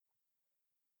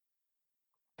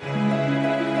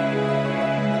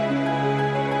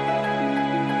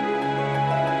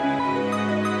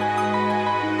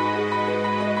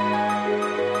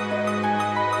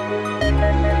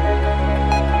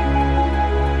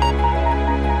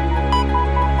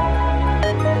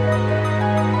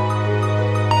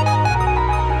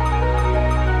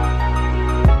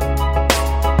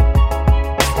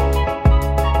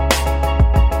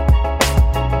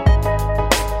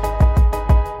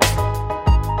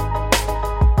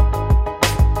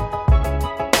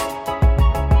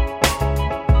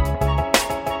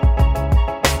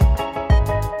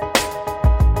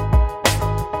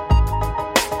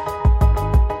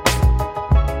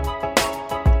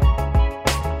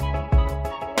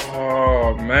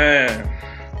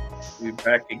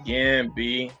Back again,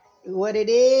 B. What it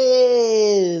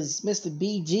is, Mr.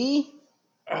 BG?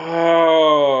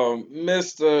 Oh,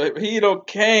 Mr. Hito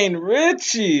Kane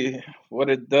Richie. What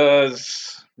it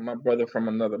does, my brother from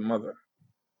another mother.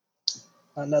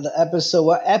 Another episode.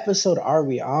 What episode are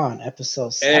we on?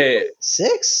 Episode seven? Hey, n-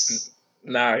 Six?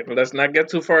 nah, let's not get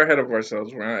too far ahead of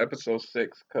ourselves. We're on episode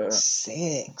 6.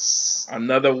 Six.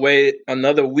 Another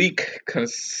week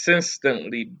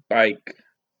consistently bike.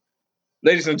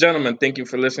 Ladies and gentlemen, thank you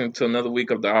for listening to another week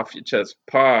of the Off Your Chest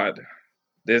Pod.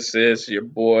 This is your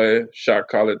boy Shot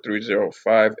Caller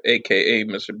 305, aka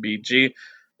Mr. BG,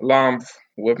 along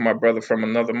with my brother from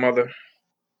another mother.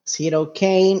 Tito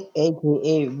Kane,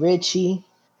 aka Richie.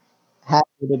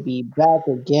 Happy to be back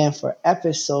again for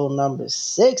episode number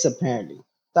six, apparently.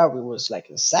 Thought we was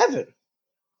like in seven.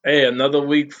 Hey, another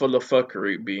week full of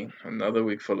fuckery, B. Another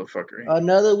week full of fuckery.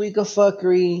 Another week of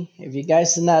fuckery. If you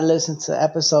guys did not listen to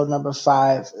episode number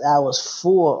five, that was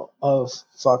full of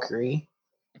fuckery.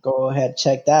 Go ahead,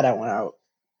 check that one out.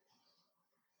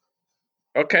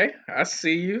 Okay, I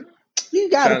see you. You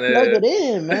gotta Trying plug to it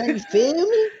in, man. You feel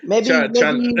me? Maybe maybe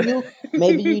trying you new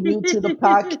maybe you new to the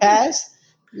podcast,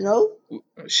 you know?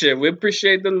 shit, we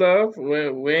appreciate the love.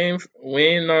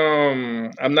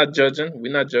 I'm not judging.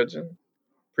 We're not judging.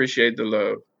 Appreciate the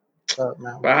love.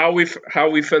 Man, But how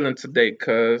we feeling today?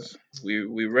 Cause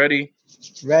we ready.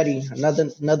 ready. Another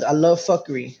I love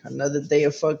fuckery. Another day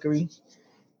of fuckery.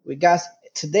 We got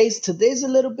today's a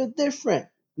little bit different.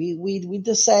 We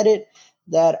decided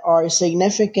that our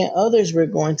significant others were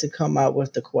going to come out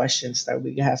with the questions that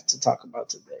we have to talk about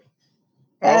today.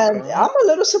 And Okay. I'm a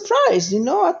little surprised, you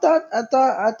know. I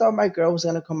thought my girl was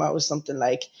gonna come out with something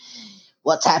like,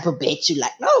 "What type of bitch you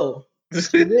like?" No, you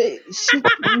feel me?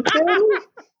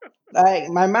 Like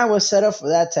my mind was set up for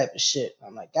that type of shit.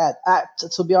 I'm like, God,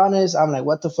 to be honest, I'm like,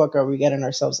 what the fuck are we getting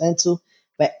ourselves into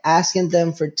by asking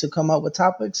them for to come up with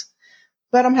topics?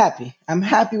 But I'm happy. I'm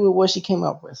happy with what she came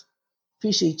up with.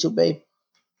 Appreciate you, babe.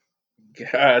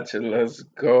 Gotcha. Let's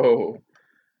go.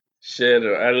 Shit.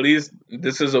 At least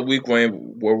this is a week where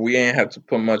we ain't have to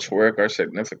put much work. Our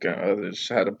significant others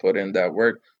had to put in that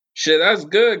work. Shit, that's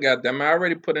good. Goddamn, I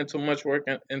already put in too much work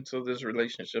into this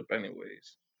relationship,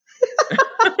 anyways.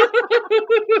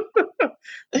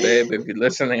 Babe, if you're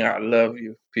listening, I love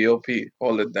you. P.O.P.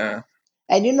 Hold it down.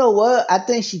 And you know what? I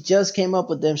think she just came up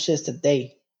with them shits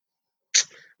today.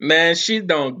 Man, she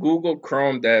don't Google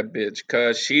Chrome that bitch,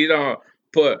 cause she don't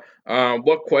put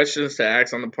what questions to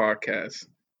ask on the podcast.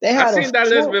 They I had a seen that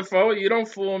list full. before. You don't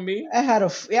fool me. I had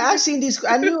a. Yeah, I seen these.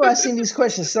 I knew I seen these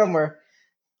questions somewhere.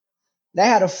 They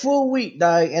had a full week,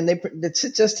 dog, and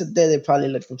just today they probably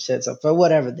looked them shits up. But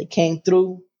whatever, they came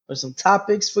through with some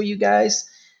topics for you guys.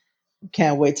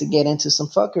 Can't wait to get into some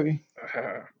fuckery.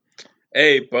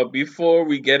 Hey, but before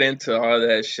we get into all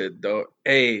that shit, though,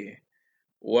 hey,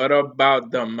 what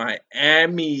about the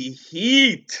Miami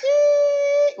Heat?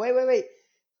 Wait.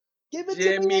 Give it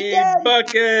to me Jimmy again.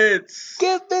 Buckets.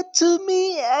 Give it to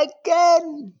me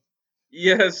again.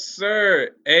 Yes, sir.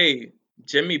 Hey,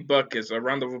 Jimmy Buckets. A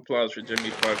round of applause for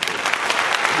Jimmy Buckets.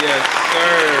 Yes,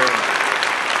 sir.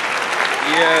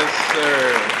 Yes,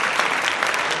 sir.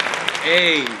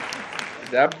 Hey,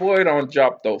 that boy don't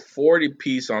drop the 40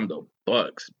 piece on the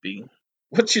Bucks, B.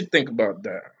 What you think about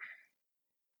that?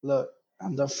 Look,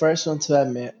 I'm the first one to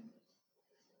admit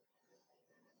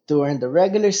during the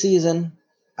regular season,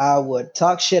 I would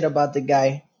talk shit about the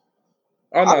guy.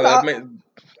 Oh I'm no, not,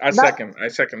 I not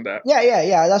second that.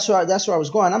 yeah. That's where I was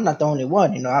going. I'm not the only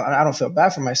one. You know, I don't feel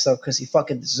bad for myself because he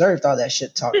fucking deserved all that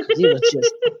shit talk.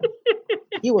 Because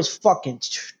he was fucking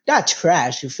not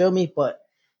trash. You feel me? But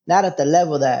not at the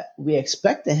level that we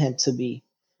expected him to be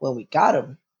when we got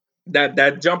him.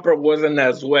 That jumper wasn't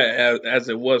as wet as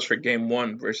it was for game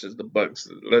 1 versus the Bucks.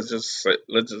 Let's just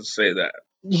say that.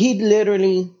 He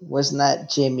literally was not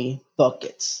Jimmy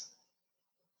buckets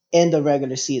in the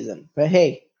regular season. But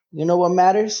hey, you know what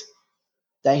matters?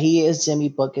 That he is Jimmy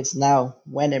Buckets now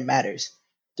when it matters.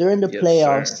 During the Yes, sir.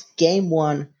 playoffs, game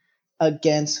one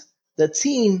against the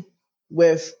team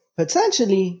with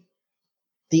potentially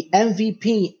the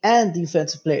MVP and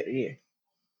defensive player of the year.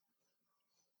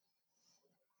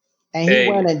 And he Hey,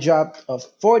 went and dropped a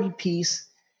 40 piece.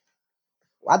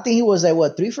 I think he was at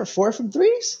what, 3 for 4 from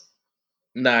threes?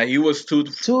 nah, he was Two,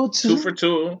 two for two,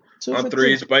 two two on for two.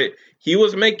 threes, but he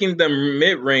was making them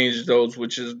mid range those,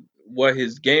 which is what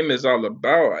his game is all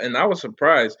about. And I was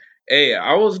surprised. Hey,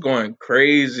 I was going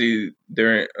crazy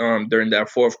during that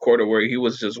fourth quarter where he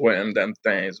was just wetting them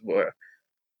things, boy.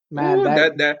 Man, Ooh,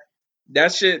 that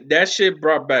that shit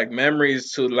brought back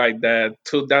memories to like that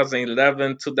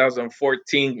 2011,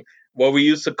 2014 what we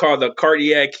used to call the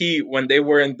cardiac heat when they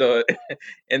were in the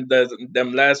in the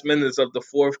them last minutes of the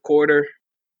fourth quarter.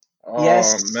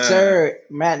 Yes, Oh man, sir.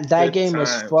 Man, that good game was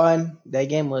times. fun. That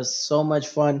game was so much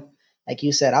fun. Like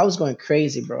you said, I was going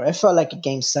crazy, bro. It felt like a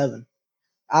game seven.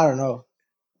 I don't know.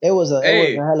 It was a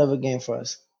Hey, hell of a game for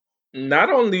us. not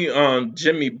only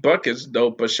Jimmy Buckets though,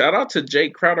 but shout out to Jay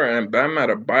Crowder and Bam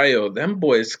Adebayo. Them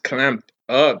boys clamped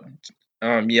up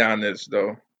Giannis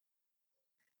though.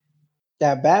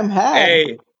 That Bam had.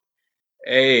 Hey,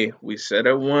 hey, we said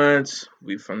it once,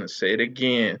 we finna say it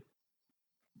again.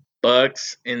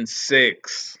 Bucks in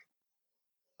six.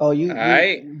 Oh, you you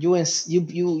Alright? you and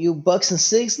you Bucks and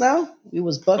six now. We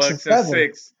was Bucks and Bucks in seven.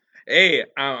 six. Hey,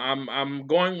 I'm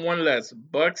going one less.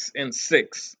 Bucks in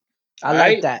six. I like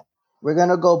Alright? that. We're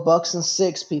gonna go Bucks and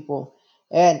six, people,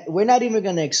 and we're not even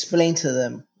gonna explain to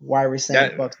them why we're saying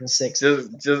That Bucks and six.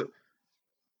 just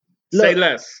say Look,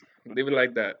 less. Leave it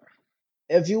like that.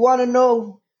 if you want to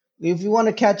know, if you want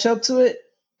to catch up to it,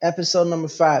 episode number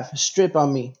 5, Strip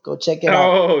on Me. Go check it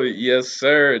out. Oh, yes,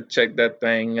 sir. Check that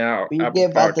thing out. We Apple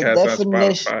give out the Podcasts and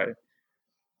definition. Spotify.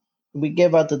 We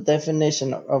give out the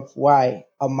definition of why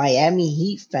a Miami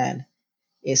Heat fan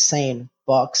is saying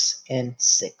Bucks and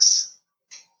six.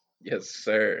 Yes,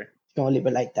 sir. Gonna leave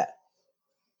it like that.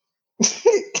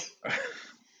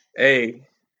 Hey,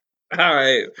 all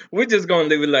right. We're just gonna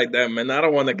leave it like that, man. I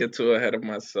don't want to get too ahead of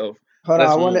myself. Hold on,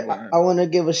 Let's I want move to on. I want to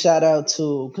give a shout out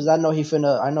to because I know he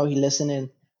listening.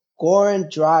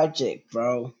 Goran Dragic,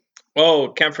 bro, Oh,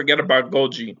 can't forget about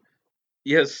Goji.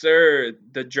 Yes, sir.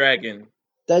 The Dragon.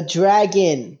 the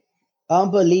Dragon,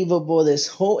 unbelievable.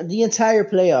 The entire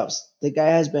playoffs, the guy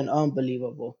has been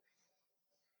unbelievable.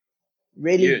 You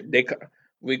Really,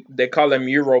 they call him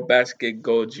Eurobasket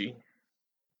Goji.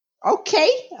 okay.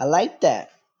 I like that.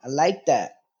 I like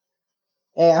that.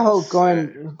 Hey, I hope Sir.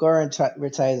 Goran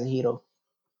retires a hero.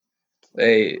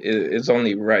 Hey, it's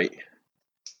only right.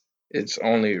 It's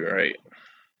only right.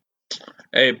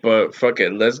 Hey, but fuck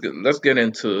it. Let's get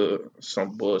into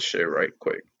some bullshit right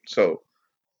quick. So,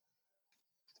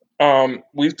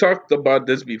 we've talked about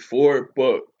this before,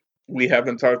 but we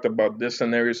haven't talked about this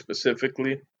scenario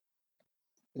specifically.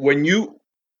 When you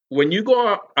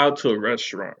go out to a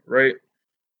restaurant, right?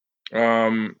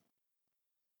 Um,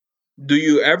 do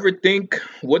you ever think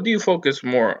what do you focus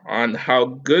more on how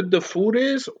good the food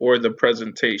is or the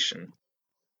presentation?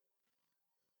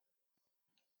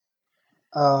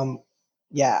 Um,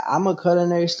 yeah, I'm a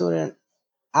culinary student.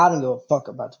 I don't give a fuck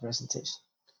about the presentation.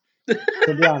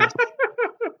 To be honest,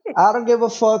 I don't give a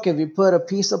fuck if you put a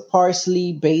piece of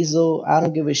parsley, basil. I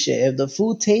don't give a shit. If the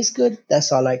food tastes good,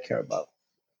 that's all I care about.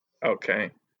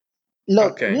 Okay.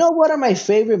 Look, you Okay. know what are my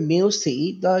favorite meals to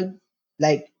eat, Doug?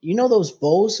 Like, you know those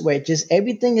bowls where just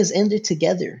everything is in there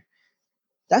together.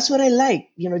 That's what I like.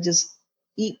 Just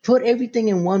put everything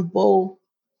in one bowl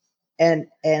and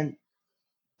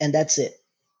that's it.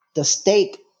 The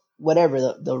steak,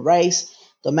 whatever, the rice,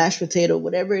 the mashed potato,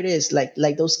 whatever it is, like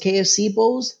those KFC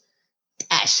bowls,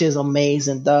 that shit's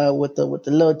amazing, dog. With the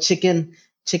little chicken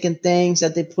things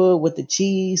that they put with the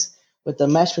cheese, with the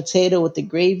mashed potato, with the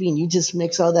gravy, and you just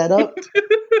mix all that up.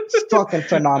 Fucking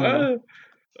phenomenal.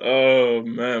 Uh, oh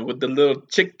man, with the little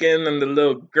chicken and the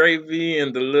little gravy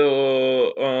and the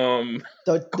little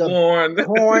The corn.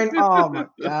 corn, oh my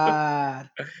god.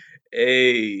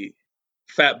 Hey,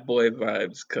 fat boy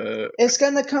vibes, cuz. It's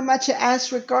gonna come at your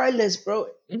ass regardless, bro.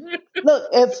 Look,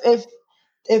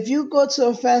 if you go to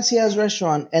a fancy ass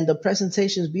restaurant and the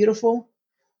presentation is beautiful,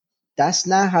 that's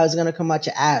not how it's gonna come out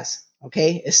your ass.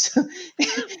 Okay? It's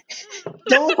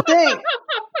don't think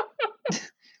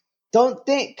don't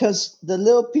think because the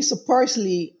little piece of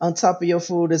parsley on top of your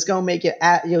food is gonna make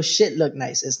your shit look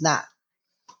nice. It's not.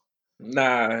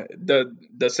 Nah,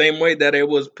 the same way that it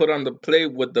was put on the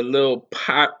plate with the little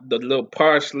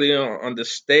parsley on the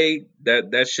steak,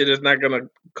 that shit is not gonna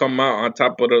come out on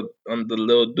top of the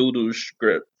little doodoo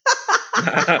strip.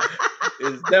 Nah,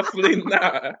 it's definitely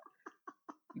not.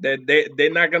 That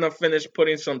they're not gonna finish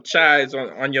putting some chives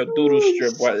on your doodoo Oh,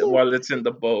 strip shit. while it's in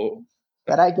the bowl.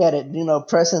 But I get it.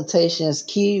 Presentation is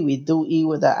key. We do eat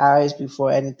with our eyes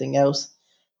before anything else.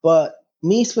 But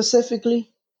me specifically,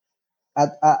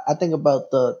 I think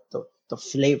about the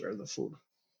flavor of the food.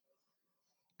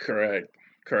 Correct,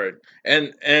 correct.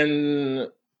 And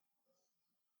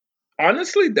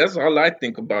honestly, that's all I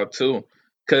think about too.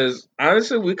 Cause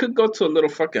honestly, we could go to a little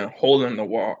fucking hole in the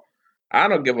wall. I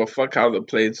don't give a fuck how the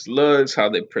place looks, how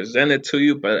they present it to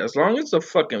you, but as long as the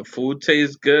fucking food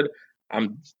tastes good,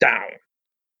 I'm down.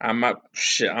 I'm up.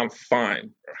 Shit, I'm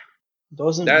fine.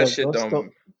 Those are That the shit those,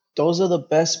 don't. those are the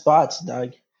best spots,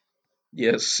 dog.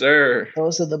 Yes, sir.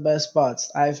 Those are the best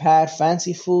spots. I've had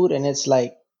fancy food, and it's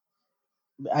like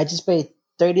I just paid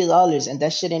 $30, and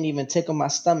that shit ain't even tickle my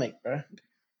stomach, bro.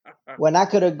 When I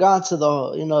could have gone to the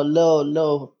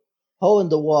little hole in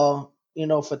the wall,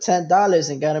 for $10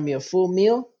 and gotten me a full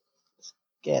meal.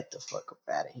 Get the fuck up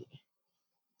out of here.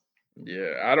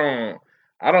 Yeah,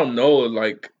 I don't know.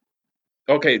 Like,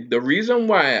 okay, the reason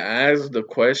why I asked the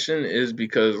question is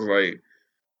because, like,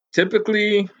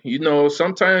 typically,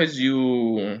 sometimes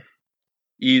you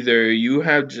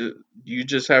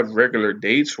just have regular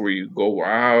dates where you go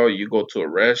out, you go to a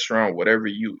restaurant, whatever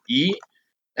you eat,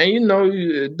 and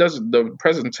it doesn't the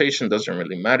presentation doesn't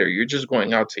really matter. You're just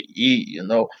going out to eat.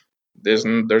 There's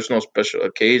no special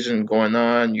occasion going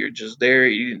on. You're just there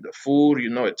eating the food.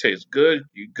 It tastes good.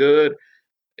 You good.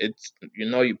 It's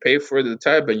you pay for the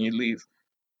tab and you leave.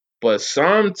 But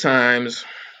sometimes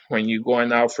when you're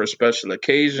going out for special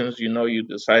occasions, you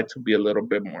decide to be a little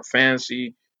bit more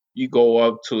fancy. You go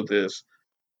up to this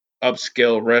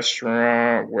upscale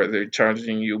restaurant where they're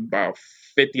charging you about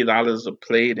 $50 a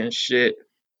plate and shit.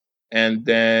 And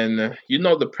then,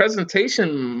 the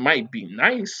presentation might be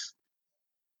nice,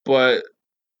 but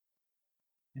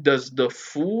does the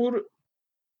food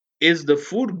is the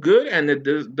food good, and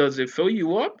does it fill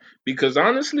you up? Because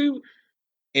honestly,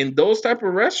 in those type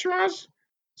of restaurants,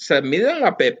 se miden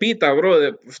la pepita,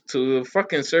 bro, to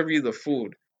fucking serve you the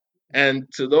food.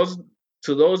 And to those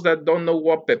that don't know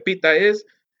what pepita is,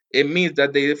 it means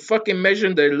that they fucking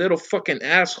measure their little fucking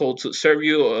asshole to serve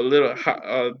you a little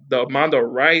the amount of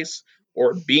rice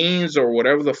or beans or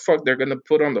whatever the fuck they're gonna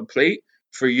put on the plate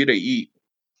for you to eat.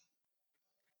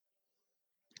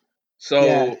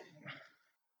 Yeah, So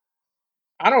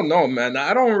I don't know, man.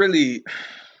 I don't really.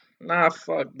 Nah,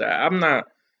 fuck that. I'm not.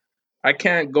 I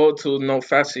can't go to no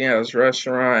fancy ass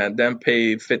restaurant and then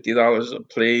pay $50 a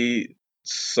plate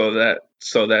so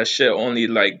that shit only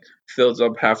like fills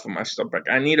up half of my stomach.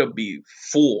 I need to be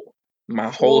full, my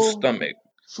whole full stomach.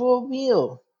 full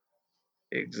meal.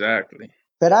 Exactly.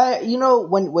 But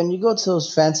when you go to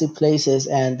those fancy places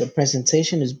and the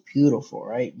presentation is beautiful,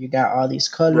 right? You got all these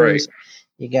Right. colors,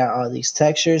 you got all these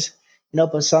textures,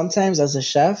 but sometimes as a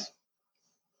chef,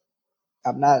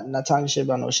 I'm not talking shit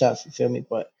about no chef, you feel me?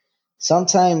 But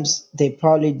sometimes they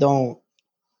don't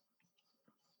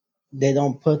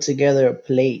put together a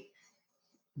plate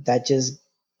that just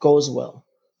goes well,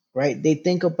 right? They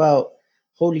think about,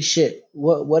 holy shit,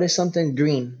 what is something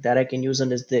green that I can use on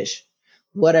this dish?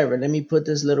 Whatever, let me put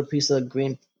this little piece of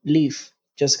green leaf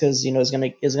just because it's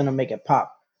gonna make it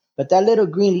pop. But that little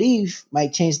green leaf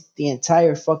might change the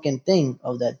entire fucking thing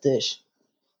of that dish.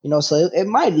 So it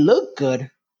might look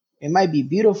good, it might be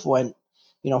beautiful, and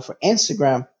for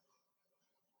Instagram,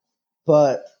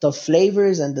 but the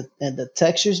flavors and the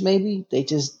textures, maybe they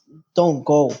just don't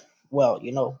go well.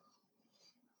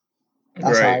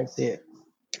 That's how Right. I see it.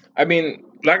 I mean,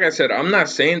 like I said, I'm not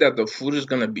saying that the food is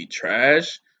gonna be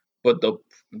trash, but the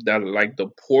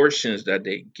portions that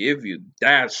they give you,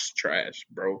 that's trash,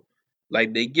 bro.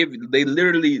 Like they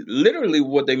literally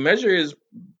what they measure is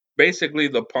basically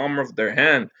the palm of their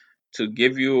hand to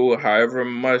give you however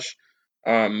much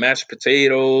mashed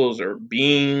potatoes or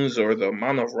beans or the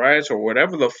amount of rice or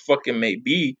whatever the fuck it may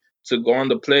be to go on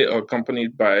the plate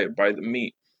accompanied by the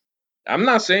meat. I'm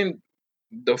not saying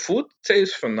the food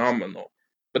tastes phenomenal,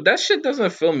 but that shit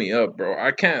doesn't fill me up, bro.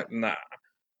 I can't. Nah.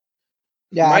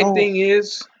 Yeah, I My don't. thing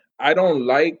is, I don't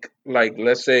like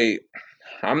let's say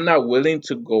I'm not willing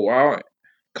to go out.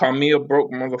 Call me a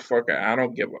broke motherfucker. I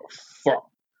don't give a fuck.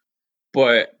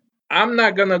 But I'm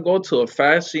not gonna go to a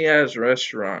fancy ass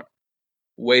restaurant,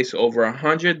 waste over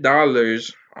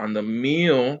 $100 on the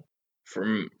meal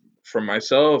from for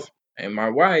myself and my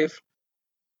wife.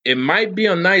 It might be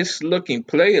a nice looking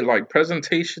plate, like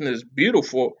presentation is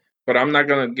beautiful, but I'm not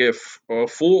gonna get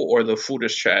full or the food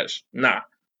is trash. Nah,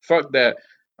 fuck that.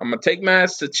 I'm gonna take my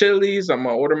ass to Chili's. I'm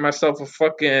gonna order myself a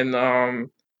fucking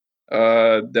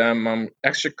them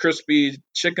extra crispy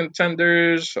chicken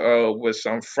tenders with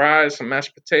some fries, some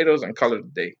mashed potatoes, and call it a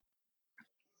day.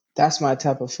 That's my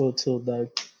type of food too.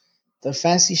 The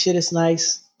fancy shit is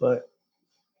nice, but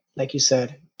like you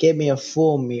said, give me a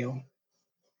full meal.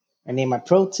 I need my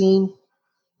protein,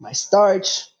 my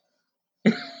starch,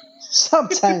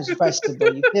 sometimes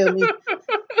vegetable. You feel me?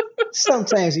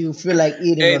 Sometimes you feel like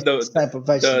eating Hey, a type of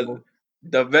the vegetable.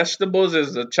 the vegetables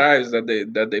is the chives that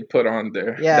they put on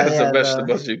there. Yeah, That's the yeah. The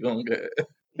vegetables you're gonna get.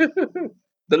 The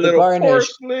the little garnish.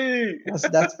 parsley. That's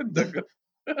The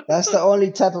that's the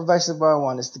only type of vegetable I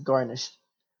want is the garnish.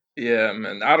 Yeah,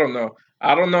 man. I don't know.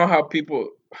 I don't know how people.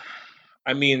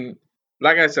 I mean,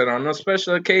 like I said, on a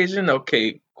special occasion,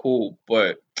 okay, cool,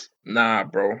 but nah,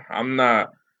 bro. I'm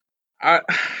not. I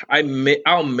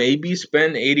I'll maybe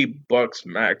spend $80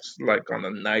 max, like on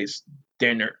a nice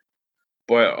dinner.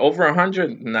 But over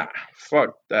 100, nah,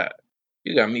 fuck that.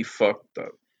 You got me fucked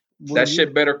up. Will That you?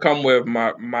 shit better come with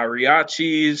my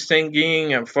mariachis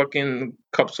singing and fucking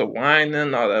cups of wine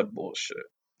and all that bullshit.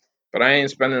 But I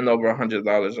ain't spending over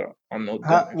 $100 on no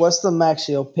dinners. What's the max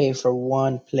you'll pay for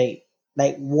one plate?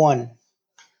 Like one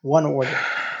order.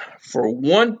 For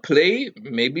one plate,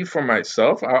 maybe for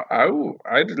myself,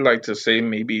 I'd like to say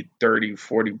maybe 30,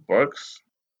 $40.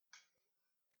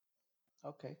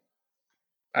 Okay.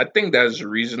 I think that's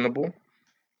reasonable.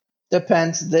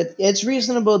 Depends. That it's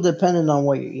reasonable depending on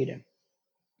what you're eating.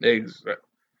 Ex-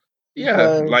 Yeah,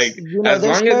 Because like as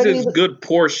there's long as 30. it's good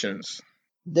portions.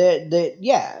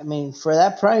 Yeah, I mean, for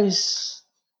that price,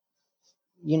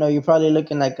 you're probably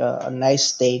looking like a nice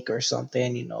steak or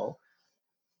something,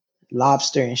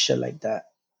 lobster and shit like that.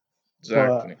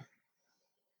 But Exactly.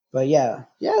 but yeah,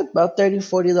 about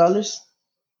 $30-$40.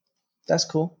 That's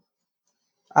cool.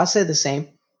 I'll say the same.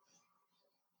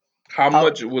 How I'll,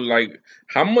 much would like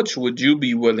how much would you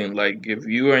be willing, like if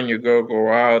you and your girl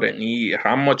go out and eat,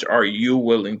 how much are you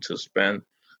willing to spend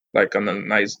like on a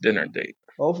nice dinner date?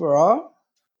 overall, for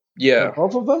Yeah,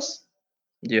 both of us,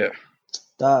 yeah.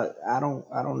 I don't.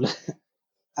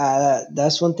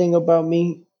 That's one thing about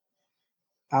me.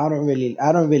 I don't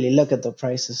really look at the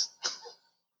prices.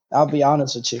 I'll be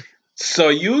honest with you. So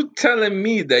you telling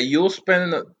me that you'll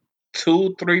spend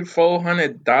two, three,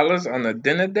 $400 on a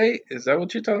dinner date? Is that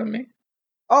what you're telling me?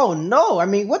 Oh no! I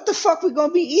mean, what the fuck we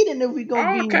gonna be eating if we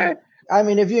gonna be? Okay. I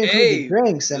mean, if you include the Hey,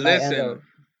 drinks, it might end up listen,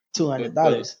 two hundred but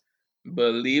dollars.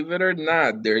 believe it or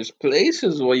not, there's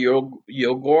places where you'll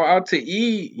go out to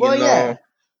eat, Well, yeah.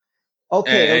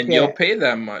 Okay, and you'll okay, pay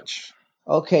that much.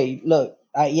 okay. Look,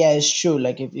 yeah, it's true.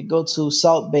 Like if you go to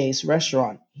Salt Bay's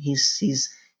restaurant, he's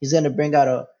gonna bring out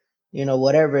a,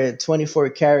 whatever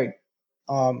 24 karat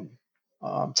um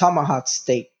tomahawk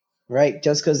steak, right?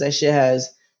 Just because that shit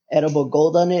has edible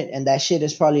gold on it, and that shit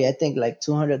is probably I think like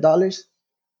 $200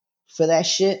 for that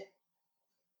shit.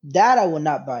 That I would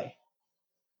not buy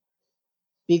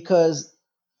because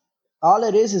all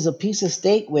it is a piece of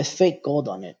steak with fake gold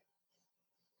on it.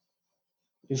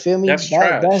 You feel me? That's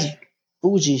That's trash.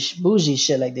 bougie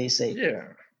shit, like they say. Yeah.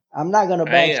 I'm not gonna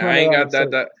buy two I hundred ain't dollar got steak.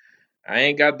 I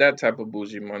ain't got that type of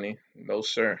bougie money. No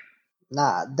sir.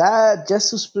 Nah, that just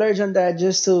to splurge on that,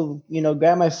 just to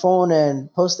grab my phone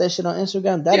and post that shit on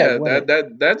Instagram. That I Yeah, wouldn't.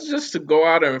 that's just to go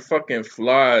out and fucking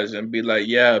flash and be like,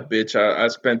 yeah, bitch, I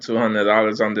spent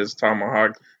 $200 on this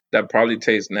tomahawk that probably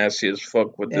tastes nasty as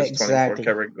fuck with this 24 Exactly.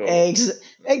 karat gold.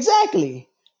 Exactly.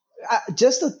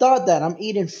 Just the thought that I'm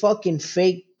eating fucking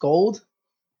fake gold,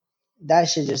 that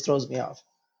shit just throws me off.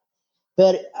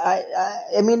 But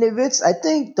I mean, if it's, I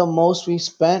think the most we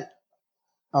spent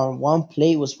on one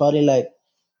plate was probably like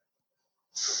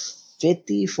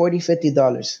 50, 40,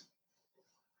 $50,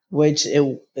 which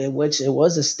it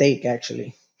was a steak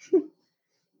actually.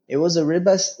 It was a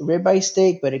ribeye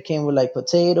steak, but it came with like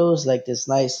potatoes, like this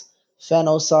nice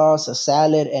fennel sauce, a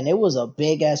salad, and it was a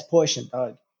big ass portion,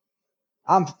 dog.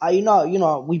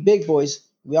 We big boys,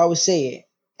 we always say it,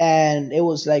 and it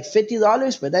was like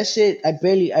 $50, but that shit, I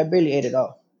barely ate it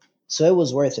all, so it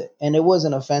was worth it, and it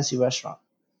wasn't a fancy restaurant,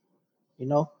 you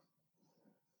know,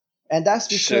 and that's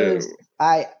Shit. because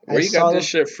I Where you got saw this the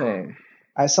shit from?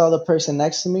 I saw the person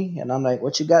next to me, and I'm like,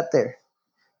 "What you got there?"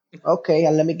 Okay,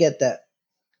 let me get that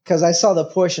because I saw the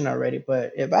portion already.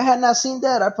 But if I had not seen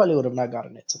that, I probably would have not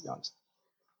gotten it, to be honest.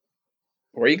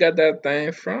 Where you got that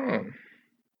thing from?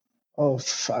 Oh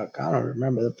fuck, I don't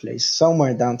remember the place.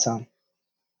 Somewhere downtown.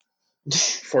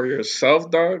 For yourself,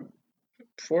 dog?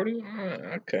 40?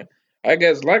 Okay. I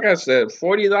guess, like I said,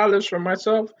 $40 for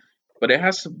myself, but it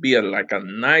has to be like a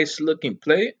nice looking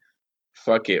plate.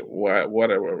 Fuck it,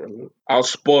 whatever. I'll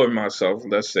spoil myself,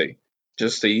 let's say,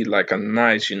 just to eat like a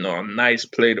nice, a nice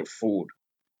plate of food.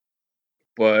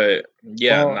 But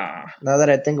yeah, Well, nah. now that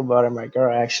I think about it, my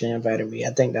girl actually invited me.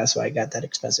 I think that's why I got that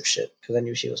expensive shit because I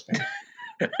knew she was paying.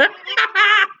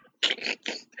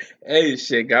 Hey,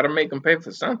 shit, gotta make them pay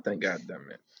for something, goddamn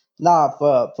it. Nah,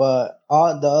 but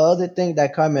all the other thing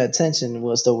that caught my attention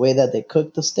was the way that they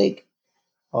cooked the steak.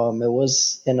 It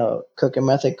was in a cooking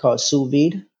method called sous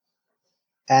vide,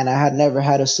 and I had never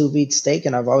had a sous vide steak,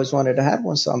 and I've always wanted to have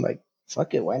one. So I'm like,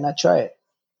 fuck it, why not try it?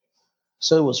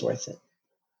 So it was worth it.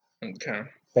 Okay.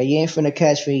 But you ain't finna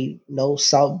catch me no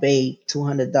Salt Bay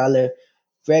 $200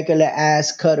 regular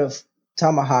ass cut of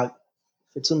tomahawk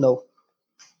for two. No,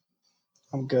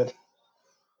 I'm good.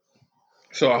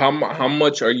 So how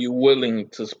much are you willing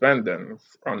to spend then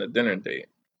on a dinner date?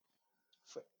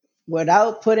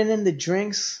 Without putting in the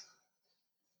drinks,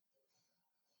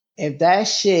 If that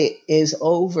shit is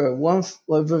over one,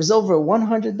 well, if it's over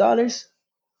 $100,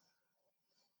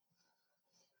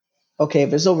 okay.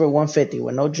 If it's over 150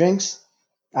 with no drinks,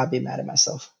 I'll be mad at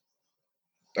myself.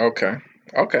 Okay.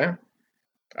 Okay.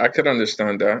 I could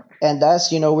understand that. And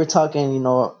that's we're talking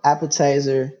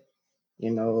appetizer,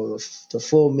 the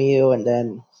full meal, and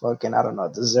then fucking I don't know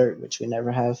dessert, which we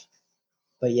never have.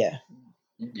 But yeah,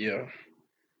 Yeah.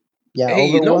 yeah, Hey,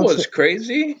 you over know one. what's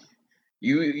crazy?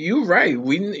 You right.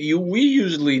 We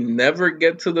usually never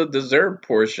get to the dessert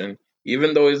portion,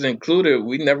 even though it's included.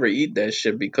 We never eat that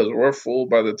shit because we're full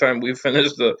by the time we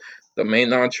finish the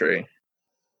main entree.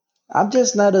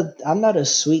 I'm not a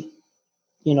sweet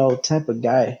type of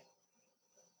guy.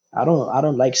 I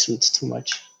don't like sweets too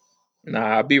much.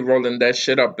 Nah, I be rolling that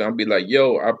shit up and I'll be like,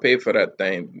 yo, I pay for that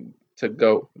thing to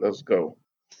go. Let's go.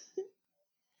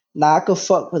 Now I could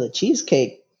fuck with a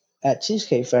cheesecake at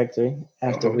Cheesecake Factory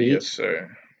after Oh we yes, eat.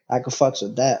 sir. I could fucks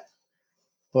with that.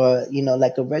 But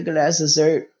like a regular ass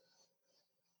dessert,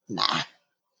 nah.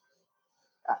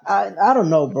 I don't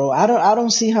know, bro. I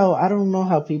don't know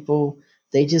how people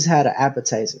they just had an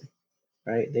appetizer,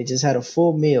 right? They just had a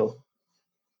full meal,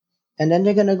 and then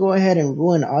they're gonna go ahead and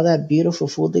ruin all that beautiful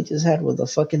food they just had with a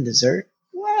fucking dessert.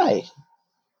 Why?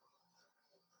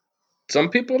 Some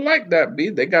people like that, B.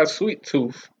 They got sweet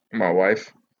tooth. My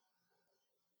wife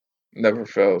never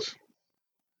fails.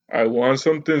 I want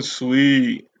something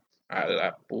sweet. A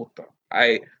la puta.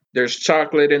 There's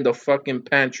chocolate in the fucking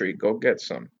pantry. Go get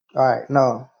some. All right,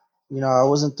 no. I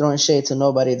wasn't throwing shade to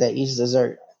nobody that eats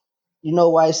dessert. You know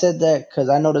why I said that? Because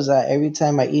I notice that every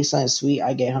time I eat something sweet,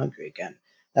 I get hungry again.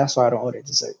 That's why I don't order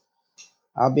dessert.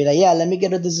 I'll be like, yeah, let me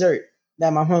get a dessert.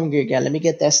 Damn, I'm hungry again. Let me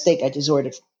get that steak I just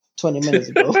ordered 20 minutes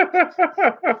ago.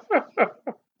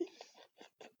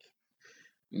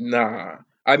 Nah.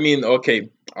 I mean, okay.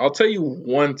 I'll tell you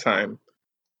one time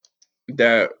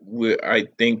that I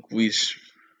think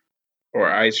or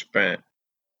I spent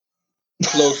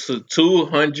close to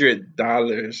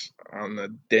 $200 on a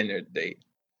dinner date.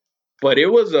 But it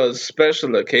was a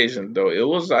special occasion though. It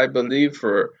was, I believe,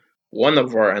 for one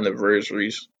of our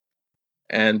anniversaries,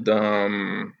 and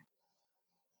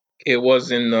it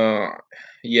was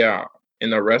yeah,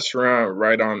 in a restaurant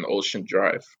right on Ocean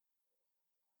Drive.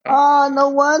 Oh, Um, no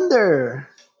wonder.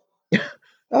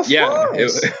 Of yeah,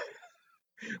 course.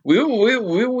 we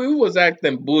was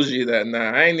acting bougie that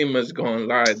night. I ain't even much gonna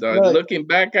lie, dog. Look, Looking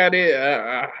back at it,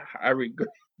 I regret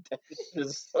that shit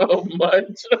so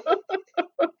much.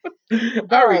 I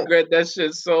dog, regret that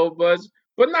shit so much,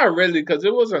 but not really, cause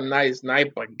it was a nice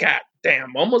night. But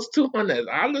goddamn, almost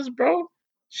 $200, bro.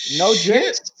 no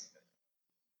Shit.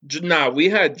 drinks? Nah, we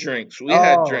had drinks. We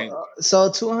had drinks. Oh, so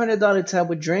 $200 tab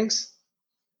with drinks?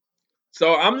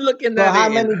 So I'm looking But at how it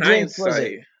in many drinks was it?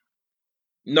 hindsight.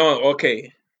 No,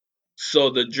 okay.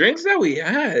 So the drinks that we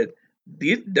had,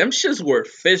 them shits were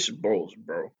fish bowls,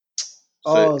 bro.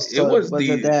 So Oh, it so was was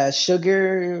it the that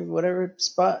sugar, whatever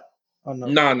spot? Oh, no.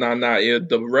 nah.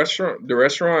 The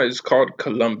restaurant is called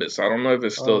Columbus. I don't know if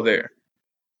it's still Oh. there,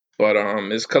 but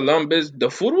it's Columbus.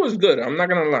 The food was good. I'm not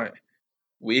gonna lie.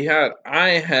 I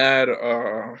had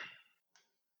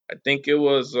I think it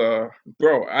was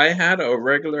bro, I had a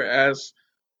regular ass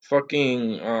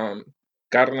fucking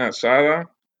carne asada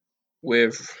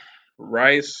with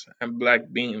rice and black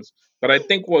beans. But I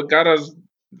think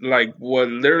what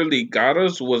literally got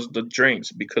us was the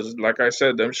drinks because, like I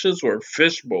said, them shits were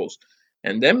fish bowls,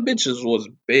 and them bitches was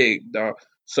big, dog.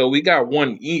 So we got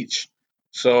one each.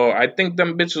 So I think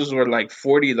them bitches were like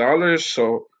 $40.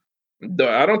 So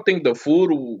I don't think the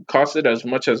food costed as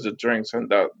much as the drinks, and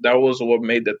that was what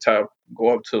made the tab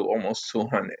go up to almost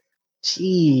 200.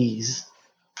 Jeez.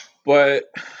 But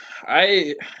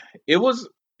I, it was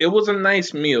a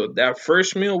nice meal. That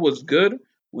first meal was good.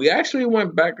 We actually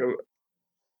went back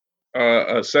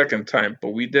a second time, but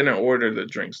we didn't order the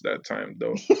drinks that time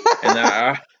though. And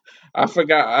I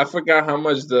forgot how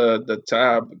much the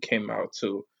tab came out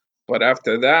to. But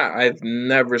after that, I've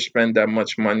never spent that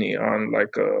much money on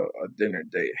like a dinner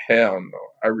date. Hell no,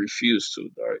 I refuse to,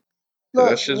 dog. Cause Look,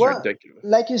 that's just what ridiculous.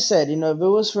 like you said, if it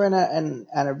was for an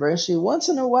anniversary, once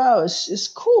in a while, it's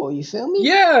cool. You feel me? And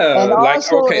Yeah, like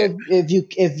also, okay,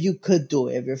 if you could do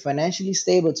it, if you're financially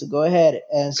stable to go ahead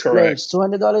and correct.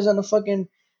 splurge $200 on a fucking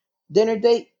dinner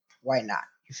date, why not?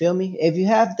 You feel me? If you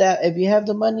have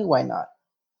the money, why not?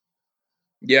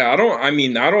 Yeah, I don't. I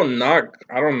mean, I don't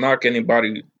knock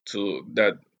anybody to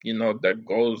that. That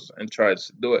goes and tries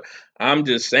to do it. I'm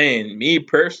just saying, me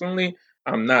personally,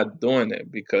 I'm not doing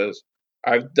it because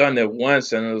I've done it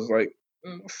once and it was like,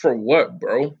 for what,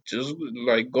 bro? Just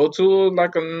like go to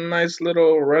like a nice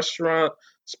little restaurant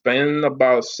spend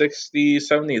about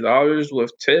 $60-$70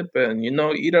 with tip, and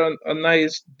eat a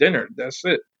nice dinner. That's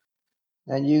it.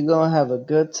 And you're gonna have a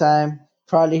good time.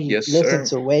 Probably Yes, listen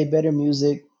sir. to way better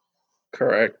music.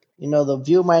 Correct. The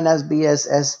view might not be as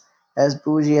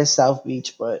bougie as South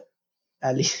Beach, but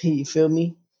at least you feel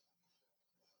me.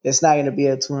 It's not gonna be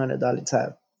a $200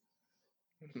 tab.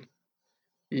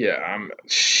 Yeah,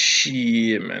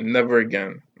 shit, man. Never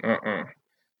again. I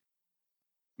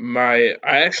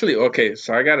actually, okay,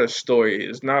 so I got a story.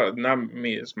 It's not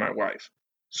me, it's my wife.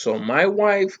 So my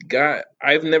wife got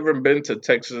I've never been to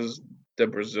Texas de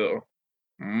Brazil.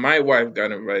 My wife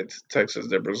got invited to Texas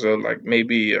de Brazil like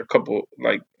maybe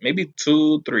maybe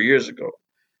 2, 3 years ago.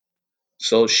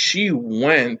 So she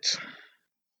went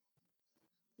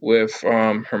with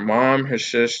her mom, her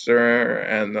sister,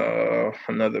 and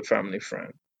another family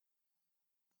friend.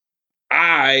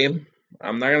 I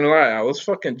I'm not gonna lie, I was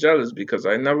fucking jealous because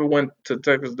I never went to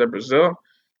Texas de Brazil,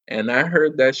 and I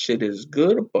heard that shit is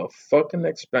good but fucking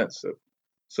expensive.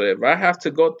 So if I have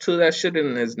to go to that shit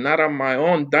and it's not on my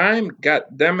own dime, god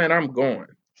damn it, I'm going.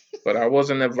 But I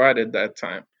wasn't invited that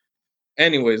time.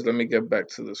 Anyways, let me get back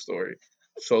to the story.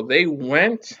 So they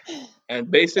went, and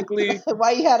basically,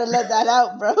 Why you had to let that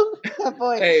out, bro? That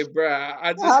boy. hey, bruh,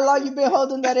 I just How long you been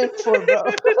holding that in for, bro?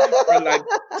 for like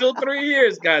 2, 3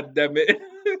 years, god damn it.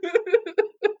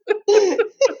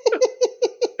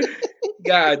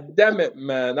 God damn it,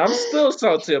 man. I'm still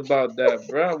salty about that,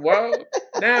 bro. Why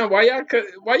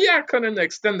y'all couldn't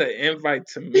extend the invite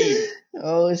to me?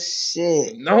 Oh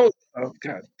shit. No, oh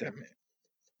god damn it.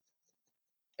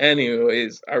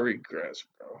 Anyways, I regress,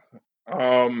 bro.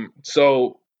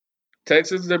 So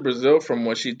Texas de Brazil, from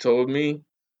what she told me,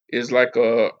 is like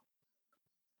a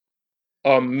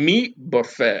meat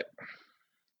buffet.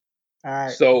 All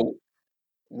right. So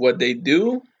what they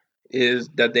do is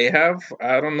that they have,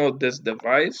 I don't know, this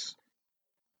device,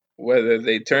 whether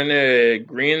they turn it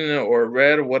green or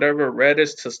red, whatever. Red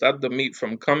is to stop the meat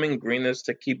from coming, green is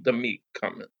to keep the meat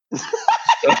coming. So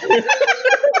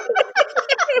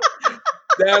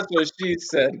that's what she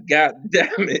said. God damn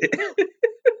it.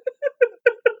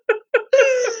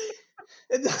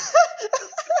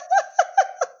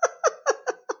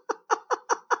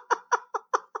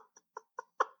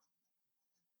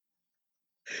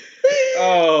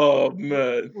 Oh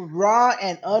man. Raw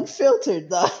and unfiltered,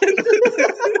 though.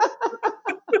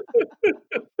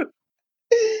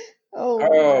 Oh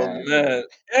Oh man. man.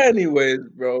 Anyways,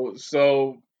 bro.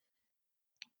 So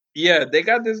yeah, they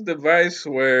got this device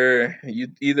where you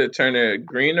either turn it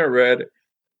green or red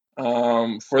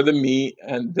for the meat,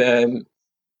 and then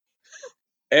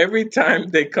every time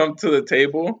they come to the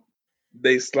table,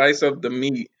 they slice up the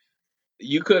meat.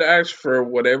 You could ask for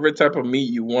whatever type of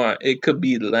meat you want. It could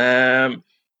be lamb,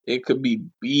 it could be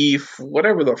beef,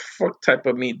 whatever the fuck type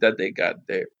of meat that they got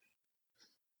there.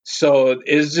 So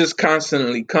it's just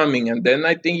constantly coming. And then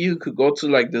I think you could go to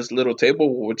like this little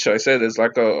table, which I said is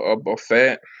like a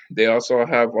buffet. They also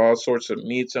have all sorts of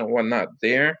meats and whatnot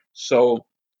there. So,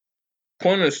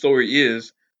 point of the story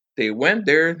is they went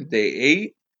there, they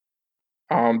ate.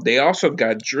 They also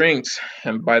got drinks,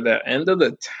 and by the end of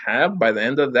the tab, by the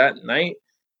end of that night,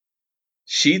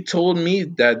 she told me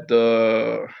that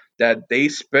they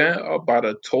spent about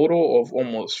a total of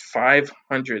almost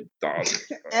 $500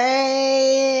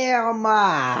 Damn.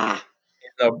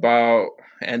 about,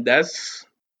 and that's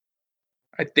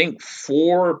I think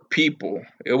 4 people.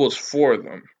 It was 4 of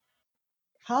them,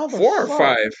 How the 4 or 5,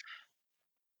 fuck?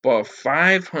 but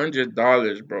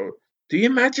 $500, bro. Do you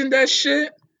imagine that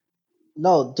shit?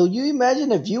 No, do you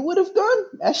imagine if you would have gone?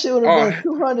 That shit would have Oh, been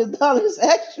 $200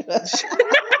 extra.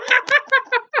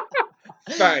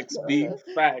 facts, B,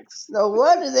 facts. No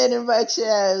wonder they didn't invite your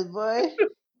ass, boy.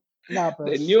 Nah, They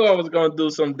but knew I was gonna do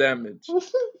some damage.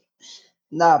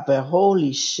 nah, but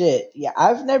holy shit. Yeah,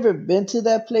 I've never been to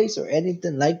that place or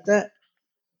anything like that.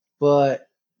 But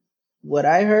what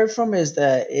I heard from is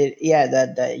that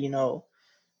that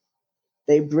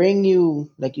they bring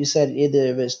you, like you said, either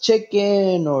if it's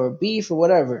chicken or beef or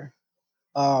whatever.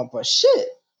 But shit,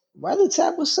 why the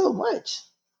tab was so much?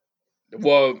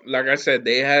 Well, like I said,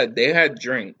 they had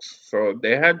drinks, so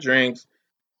they had drinks.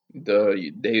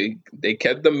 They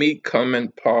kept the meat coming,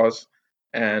 pause,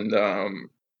 and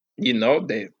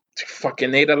they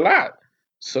fucking ate a lot.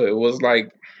 So it was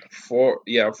like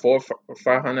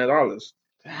 $500.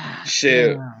 God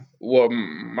Shit. damn. Well,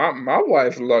 my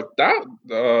wife lucked out.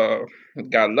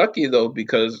 Got lucky though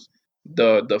because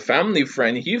the family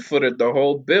friend he footed the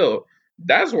whole bill.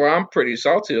 That's what I'm pretty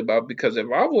salty about because if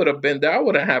I would have been there, I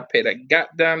wouldn't have paid a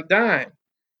goddamn dime.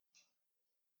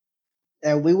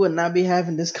 And we would not be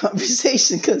having this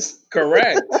conversation because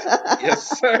Correct.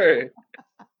 Yes, sir.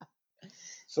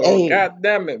 So Hey, god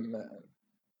damn it, man.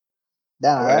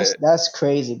 nah, that's But that's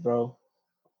crazy, bro.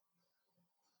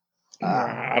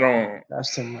 nah, I don't.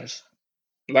 That's too much.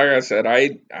 Like I said,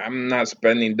 I'm not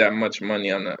spending that much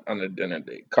money on a dinner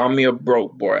date. Call me a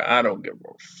broke boy. I don't give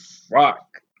a fuck.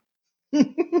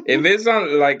 If it's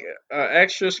on like an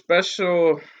extra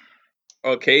special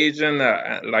occasion,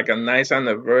 like a nice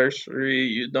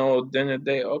anniversary, dinner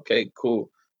date, okay, cool.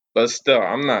 But still,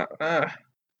 I'm not.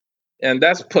 And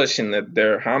that's pushing it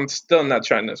there. I'm still not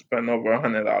trying to spend over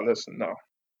 $100. No,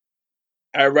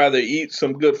 I'd rather eat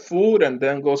some good food and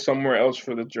then go somewhere else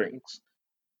for the drinks.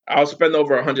 I'll spend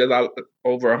over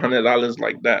 $100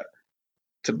 like that.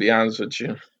 To be honest with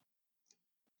you,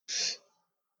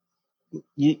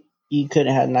 you you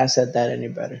couldn't have not said that any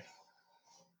better.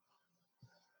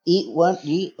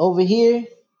 Eat over here.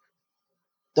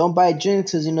 Don't buy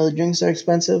drinks because you know the drinks are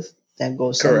expensive. Then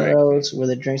go somewhere correct. else where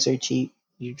the drinks are cheap.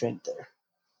 You drink there.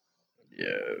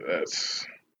 Yeah,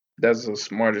 that's the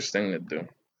smartest thing to do.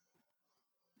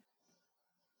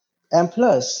 And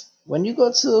plus, when you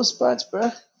go to those spots,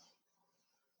 bruh,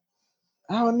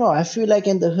 I don't know. I feel like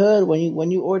in the hood,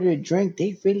 when you order a drink,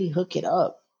 they really hook it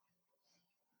up.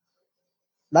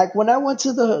 Like when I went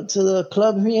to the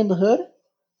club here in the hood,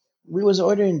 we was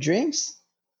ordering drinks,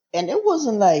 and it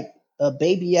wasn't like a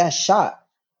baby ass shot.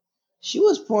 She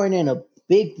was pouring in a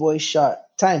big boy shot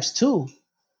times two.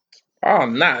 Oh,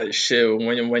 nah, shit.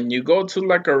 When you go to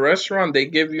like a restaurant, they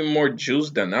give you more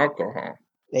juice than alcohol.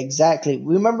 Exactly.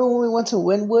 Remember when we went to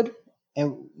Winwood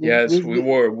and Yes, we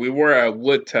were at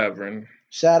Wood Tavern.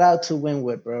 shout out to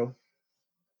Winwood, bro.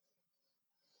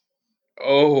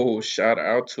 Oh, shout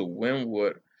out to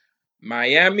Winwood.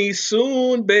 Miami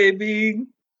soon, baby.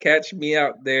 Catch me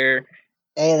out there.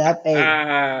 Hey,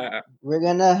 Ah, we're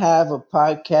gonna have a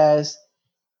podcast.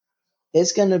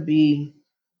 It's gonna be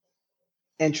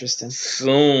interesting.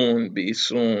 soon, be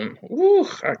soon. Woo,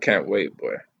 I can't wait,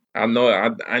 boy. I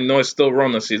know it's still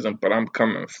Rona season, but I'm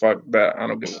coming. Fuck that. I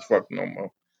don't give a fuck no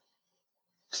more.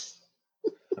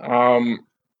 Um,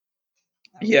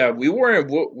 yeah, we were in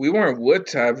Wood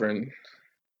Tavern,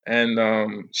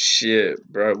 and shit,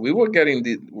 bro, we were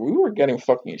getting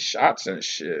fucking shots and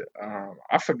shit.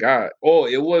 I forgot. Oh,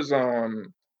 it was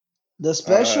The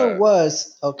special uh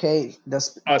was okay.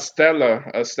 a Stella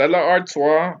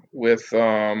Artois with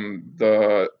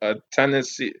the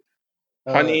Tennessee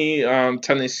Uh honey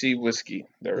Tennessee whiskey.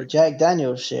 There the we go. Jack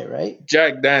Daniels shit, right?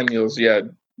 Jack Daniels, yeah,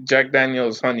 Jack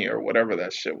Daniels honey or whatever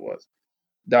that shit was.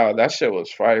 Dog, that shit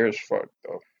was fire as fuck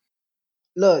though.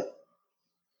 Look,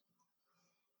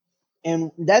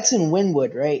 and that's in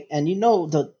Winwood, right? And you know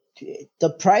the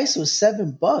price was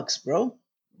 $7, bro,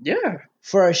 Yeah,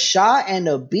 for a shot and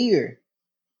a beer.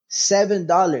 $7.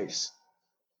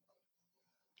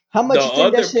 How the much you think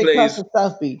that other shit cost place, in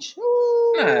South Beach? nah,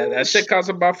 Ooh, that shit costs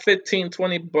about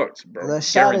 15-20 bucks, bro, the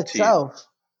shot guaranteed. itself.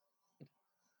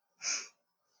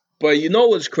 But you know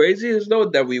what's crazy is though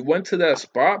that we went to that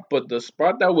spot, but the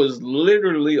spot that was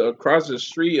literally across the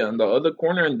street on the other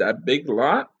corner in that big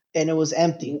lot, And it was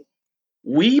empty.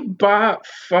 we bought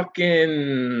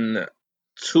fucking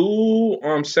two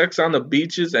sex on the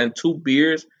beaches and two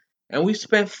beers, and we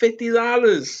spent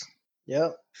 $50.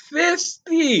 Yep.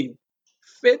 50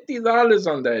 $50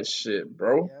 on that shit,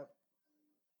 bro. Yep.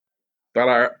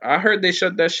 But I heard they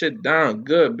shut that shit down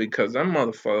good because them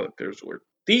motherfuckers were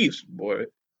thieves, boy.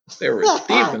 They were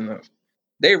thieving us.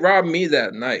 They robbed me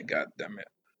that night, god damn it.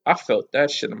 I felt that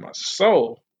shit in my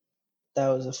soul. That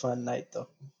was a fun night though.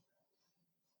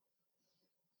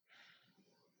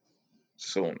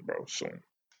 Soon, bro, soon.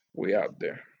 We out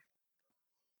there.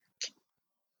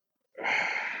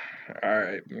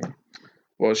 Alright, man.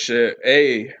 Well shit.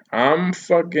 Hey, I'm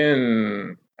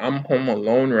home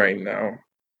alone right now.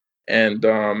 And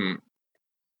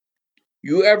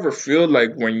you ever feel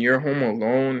like when you're home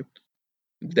alone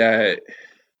that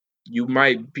you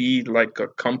might be like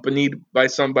accompanied by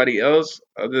somebody else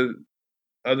other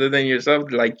than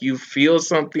yourself? Like you feel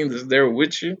something that's there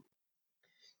with you?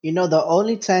 You know, the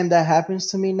only time that happens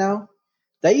to me now,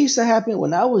 that used to happen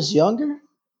when I was younger,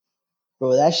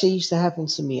 bro. That shit used to happen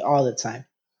to me all the time.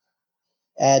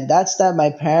 And that's that my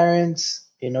parents,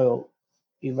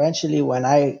 eventually when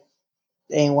I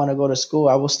didn't want to go to school,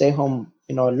 I will stay home,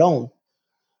 alone.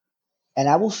 And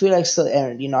I will feel like so,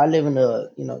 and I live in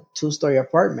a two-story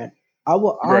apartment. I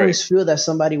will Right. always feel that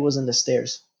somebody was in the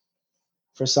stairs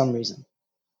for some reason.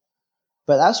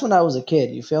 But that's when I was a kid,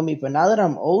 you feel me? But now that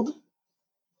I'm old,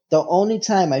 the only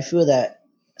time I feel that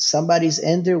somebody's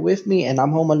in there with me and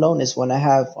I'm home alone is when I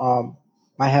have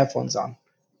my headphones on.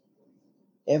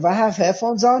 If I have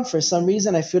headphones on, for some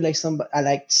reason I feel like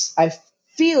I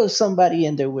feel somebody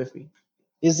in there with me.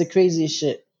 It's the craziest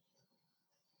shit.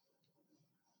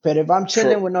 But if I'm For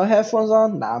chilling with no headphones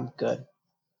on, nah, I'm good.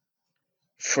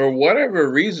 for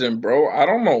whatever reason, bro, I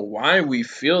don't know why we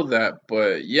feel that,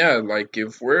 but yeah, like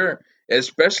if we're,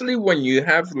 especially when you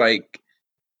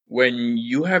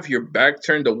have your back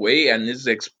turned away and it's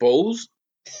exposed,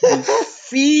 you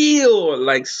feel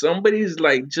like somebody's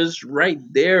like just right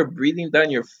there breathing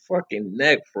down your fucking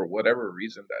neck for whatever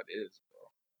reason that is.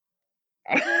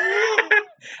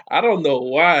 I don't know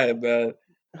why, but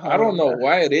I Oh, don't know nah.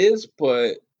 why it is,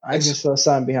 but I it's just feel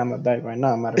something behind my back right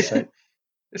now. Matter of fact.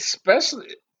 especially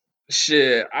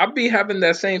shit. I be having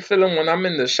that same feeling when I'm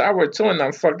in the shower too, and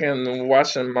I'm fucking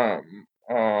washing my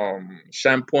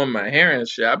shampooing my hair and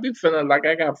shit. I be feeling like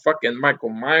I got fucking Michael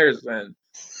Myers and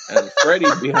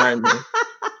Freddy behind me.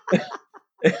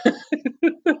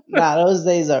 Nah, those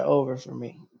days are over for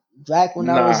me. Back when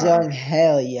I was Nah, young,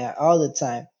 hell yeah, all the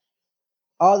time,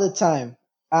 all the time.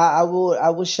 I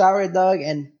will shower, dog,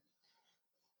 and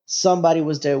somebody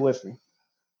was there with me.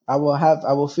 I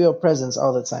will feel presence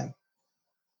all the time.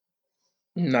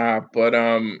 nah. But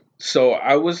so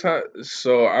I was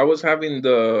having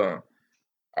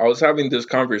this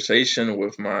conversation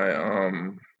with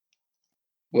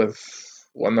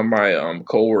one of my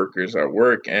coworkers at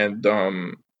work, and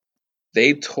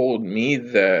they told me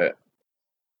that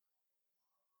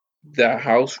the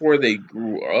house where they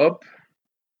grew up,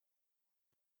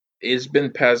 it's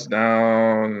been passed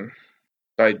down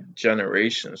by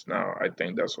generations now. I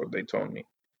think that's what they told me,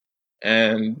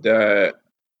 and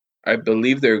I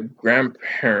believe their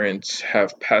grandparents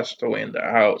have passed away in the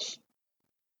house,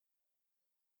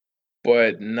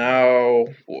 but now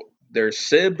their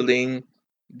sibling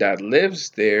that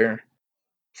lives there,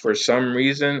 for some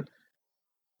reason,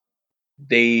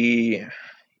 they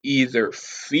either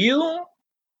feel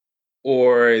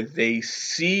or they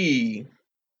see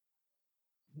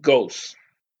ghosts.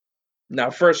 Now,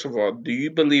 first of all, do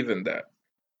you believe in that?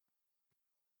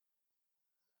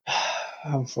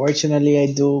 Unfortunately,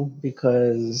 I do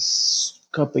because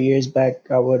a couple years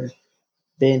back I would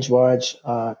binge watch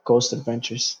Ghost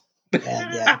Adventures,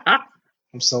 and yeah,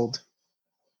 I'm sold.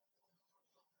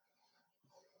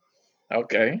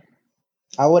 Okay.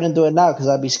 I wouldn't do it now because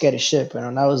I'd be scared of shit. But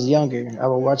when I was younger, I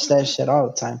would watch that shit all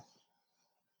the time.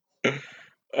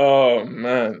 Oh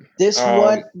man. This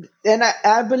one, and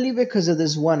I believe it because of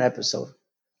this one episode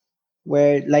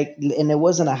where, like, and it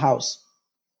wasn't a house.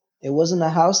 It wasn't a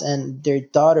house, and their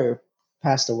daughter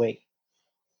passed away,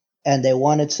 and they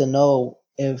wanted to know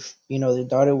if their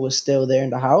daughter was still there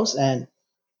in the house, and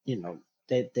you know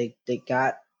they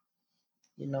got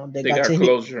they They got got to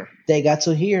closure. they got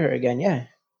to hear her again, yeah.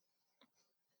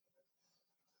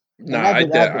 And Nah,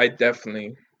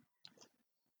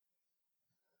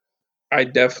 I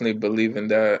definitely believe in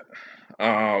that.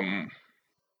 Um,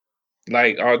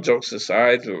 like all jokes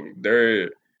aside,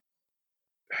 there.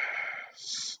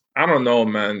 I don't know,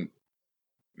 man.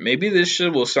 Maybe this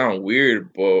shit will sound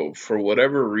weird, but for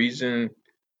whatever reason,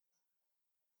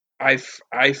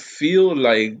 I feel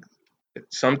like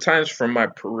sometimes from my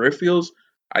peripherals,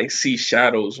 I see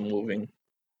shadows moving.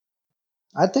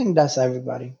 I think that's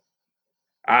everybody.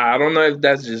 I don't know if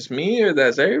that's just me or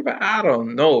that's everybody. I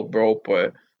don't know, bro,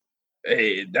 but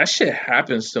hey, that shit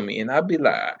happens to me, and I'd be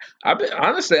like,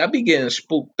 I'd be getting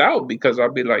spooked out because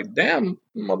I'd be like, damn,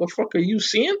 motherfucker, you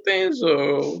seeing things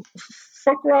or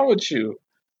fuck wrong with you?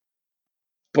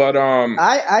 But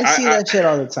I see I that shit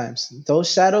all the time.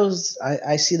 Those shadows,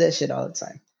 I see that shit all the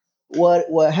time.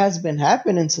 What has been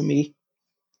happening to me,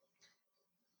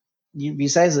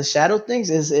 besides the shadow things,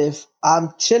 is if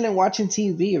I'm chilling watching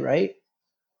TV, right?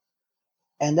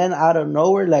 And then out of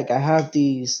nowhere, like I have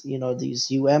these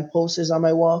UN posters on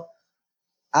my wall.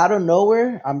 Out of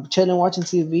nowhere, I'm chilling watching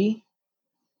TV,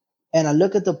 and I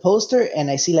look at the poster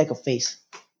and I see like a face.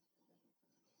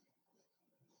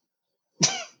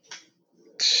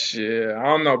 shit, I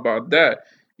don't know about that.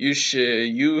 You shit,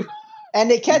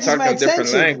 And it you catches my talking a different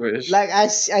attention. language. Like I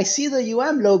see the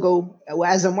UM logo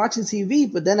as I'm watching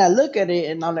TV, but then I look at it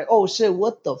and I'm like, oh shit,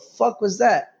 what the fuck was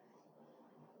that?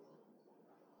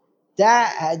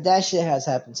 That shit has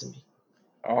happened to me.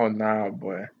 Oh nah,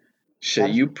 boy. Shit, I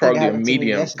you think it probably a happened to me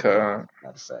medium, yesterday. cuh.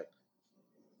 Matter of fact.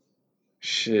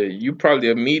 Shit, you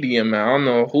probably a medium, man. I don't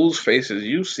know whose faces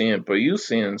you seeing, but you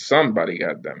seeing somebody,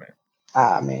 goddammit.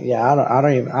 I mean, yeah,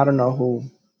 I don't know who,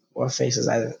 what faces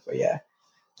either, but yeah.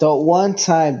 The one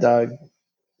time, dog,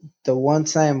 the one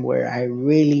time where I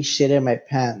really shit in my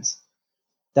pants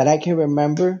that I can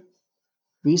remember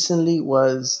recently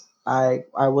was I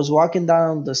was walking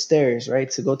down the stairs, right,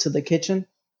 to go to the kitchen,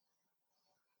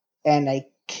 and I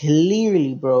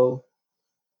clearly, bro,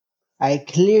 I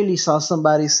clearly saw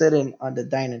somebody sitting on the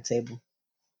dining table.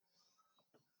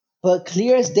 But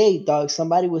clear as day, dog,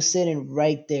 somebody was sitting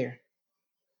right there.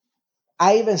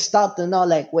 I even stopped and all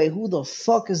like, wait, who the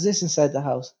fuck is this inside the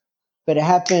house? But it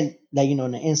happened like, in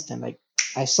an instant. Like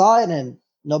I saw it and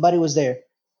nobody was there.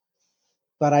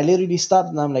 But I literally stopped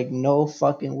and I'm like, no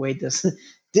fucking way. This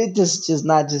did this just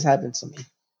not just happen to me.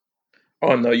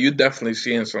 Oh no, you definitely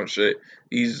seeing some shit.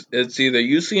 It's either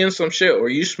you seeing some shit or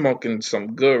you smoking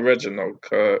some good Reginald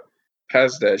cut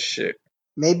past that shit.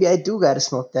 Maybe I do gotta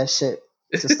smoke that shit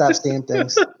to stop seeing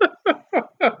things.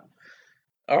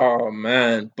 Oh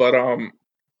man. But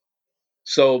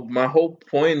so my whole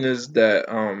point is that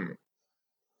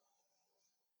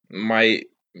my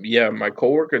my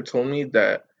coworker told me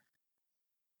that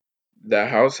the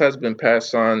house has been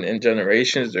passed on in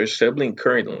generations. Their sibling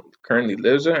currently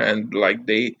lives there, and like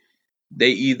they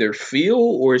either feel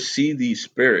or see these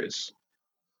spirits.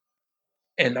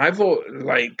 And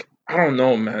like I don't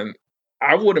know, man.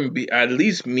 I wouldn't be, at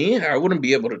least me. I wouldn't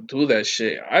be able to do that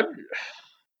shit.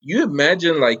 You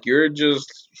imagine like you're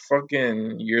just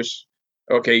fucking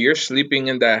okay. You're sleeping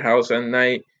in that house at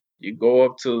night. You get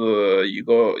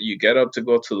up to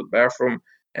go to the bathroom,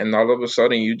 and all of a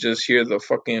sudden you just hear the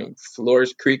fucking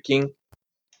floors creaking.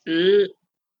 Eh,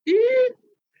 eh.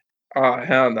 Oh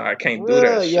hell no, I can't do that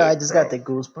Well, yeah, I shit, just got bro. the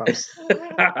goosebumps.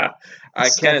 I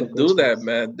Just got the can't do that, goosebumps.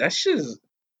 man. That shit's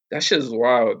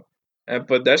wild.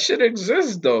 But that shit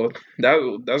exists though.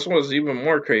 That's what's even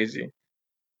more crazy.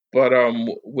 But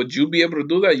would you be able to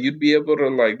do that? You'd be able to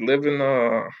like live in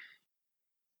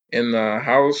a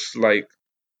house like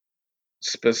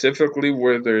specifically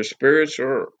where there's spirits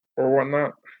or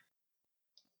whatnot.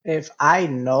 If I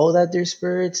know that they're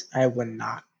spirits, I would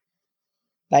not.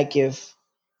 Like if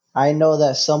I know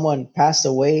that someone passed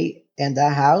away in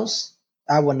that house,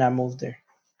 I would not move there.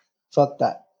 Fuck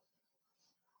that.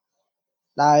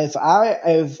 Now if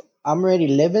I'm already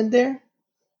living there,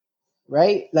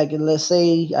 right? Like let's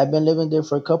say I've been living there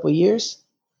for a couple years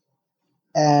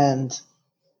and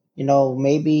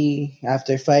maybe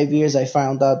after 5 years I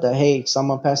found out that hey,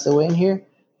 someone passed away in here,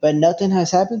 but nothing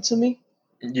has happened to me.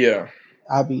 Yeah,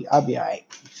 I'll be alright.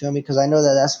 You feel me? Because I know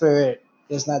that that spirit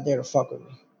is not there to fuck with me.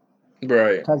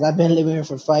 right. Because I've been living here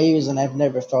for 5 years and I've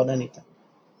never felt anything.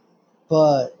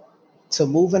 But to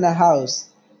move in a house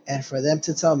and for them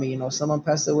to tell me, someone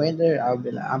passed away in there, I would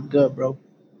be like, I'm good, bro.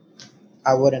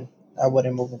 I wouldn't. I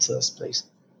wouldn't move into this place.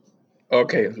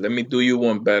 Okay, let me do you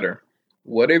one better.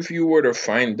 What if you were to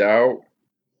find out?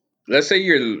 Let's say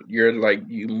you're like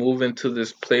you move into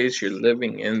this place, you're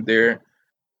living in there,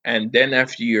 and then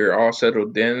after you're all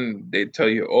settled in, they tell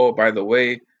you, "Oh, by the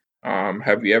way,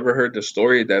 have you ever heard the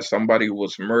story that somebody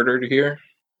was murdered here?"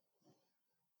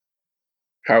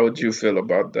 How would you feel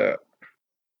about that?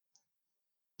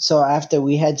 So after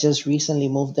we had just recently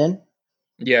moved in,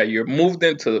 Yeah, you're moved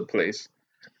into the place,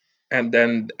 and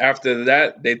then after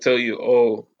that, they tell you,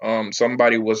 "Oh,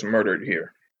 somebody was murdered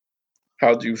here."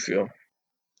 How do you feel?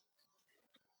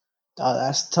 oh,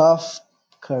 that's tough.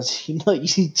 Cause you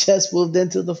just moved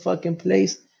into the fucking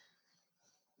place.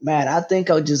 Man, I think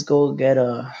I'll just go get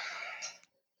a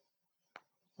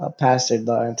pastor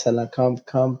dog and tell him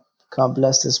come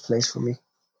bless this place for me.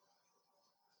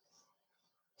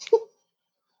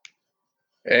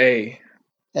 Hey,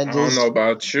 And I don't know just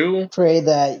about you. pray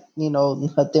that,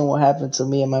 nothing will happen to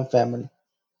me and my family.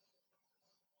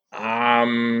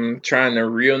 I'm trying to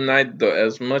reunite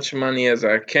as much money as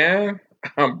I can.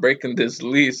 I'm breaking this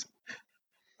lease.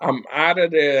 I'm out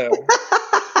of there.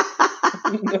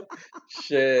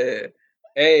 Shit.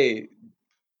 Hey,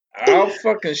 I'll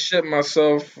fucking shit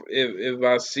myself if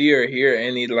I see or hear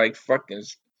any like fucking.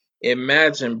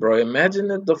 Imagine, bro. Imagine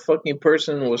if the fucking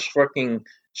person was fucking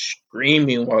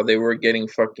screaming while they were getting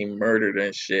fucking murdered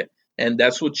and shit, and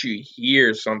that's what you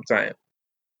hear sometimes.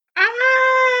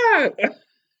 Ah!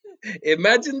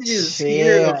 Imagine you just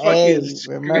hear the Chill. fucking Hey,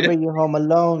 remember scream. you home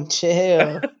alone.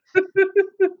 Chill.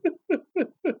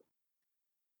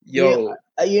 Yeah, Yo,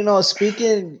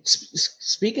 speaking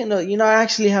of, I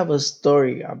actually have a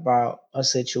story about a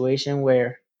situation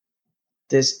where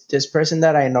this person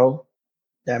that I know,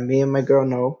 that me and my girl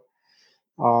know,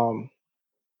 um,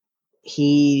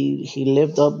 he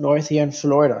lived up north here in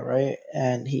Florida, right?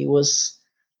 And he was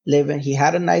living. He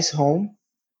had a nice home,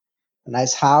 a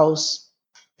nice house,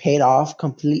 paid off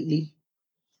completely.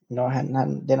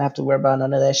 Didn't have to worry about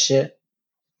none of that shit.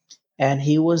 And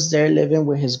he was there living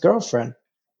with his girlfriend.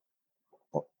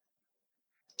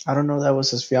 I don't know if that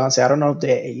was his fiance. I don't know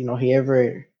if he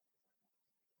ever,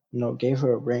 gave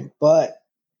her a ring, but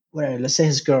whatever. Let's say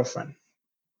his girlfriend,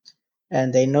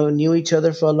 and they knew each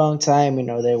other for a long time.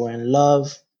 They were in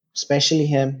love. especially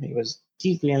him. He was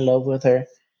deeply in love with her,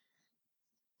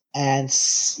 and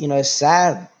it's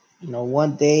sad.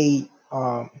 One day,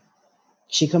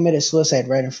 she committed suicide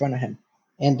right in front of him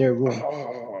in their room.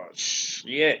 Oh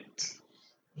shit.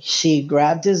 She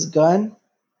grabbed his gun,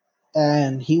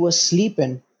 and he was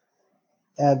sleeping.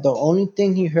 The only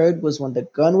thing he heard was when the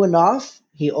gun went off.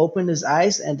 He opened his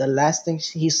eyes, and the last thing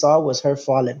he saw was her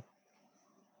falling.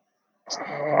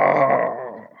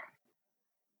 Oh,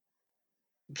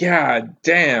 God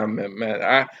damn it, man.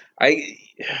 I,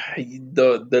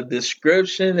 the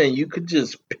description and you could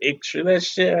just picture that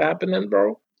shit happening,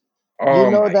 bro. You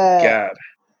Oh know my that God.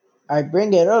 I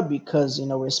bring it up because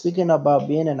we're speaking about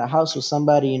being in a house where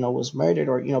somebody was murdered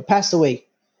or passed away.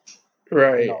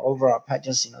 Right. Overall,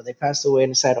 just they passed away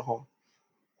inside a home.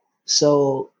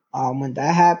 So when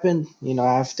that happened,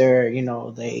 after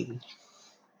they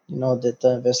did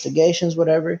the investigations,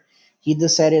 whatever, he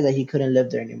decided that he couldn't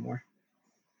live there anymore.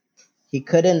 He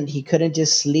couldn't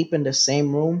just sleep in the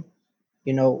same room.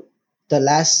 You know, the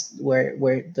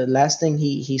last thing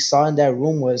he saw in that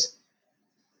room was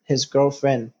his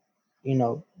girlfriend. You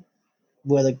know,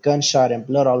 with a gunshot and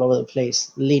blood all over the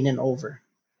place, leaning over.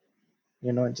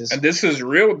 And And just, this is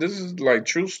real. This is like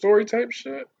true story type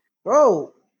shit.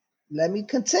 bro, let me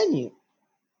continue.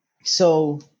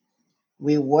 So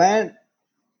we went.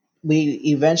 We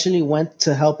eventually went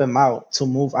to help him out to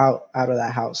move out of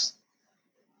that house,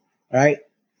 right?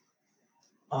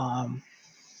 Um,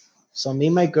 so me,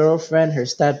 my girlfriend, her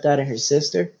stepdad, and her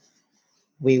sister,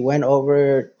 we went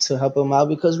over to help him out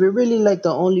because we're really like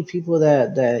the only people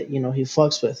that he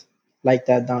fucks with like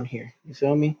that down here. You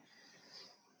feel me?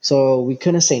 So we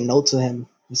couldn't say no to him,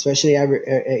 especially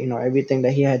everything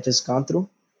that he had just gone through.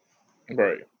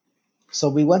 Right. So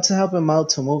we went to help him out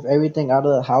to move everything out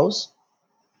of the house.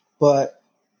 But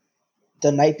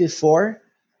the night before,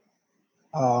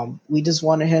 we just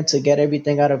wanted him to get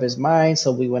everything out of his mind.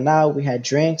 So we went out, we had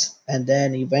drinks, and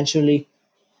then eventually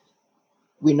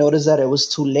we noticed that it was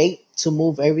too late to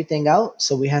move everything out.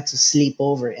 So we had to sleep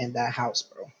over in that house,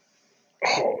 bro.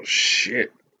 Oh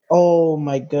shit. Oh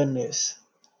my goodness.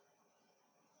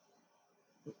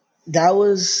 That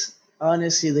was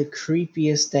honestly the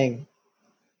creepiest thing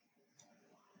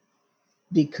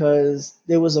because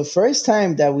it was the first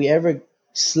time that we ever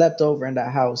slept over in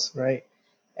that house, right?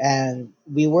 And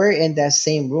we were in that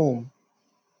same room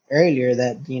earlier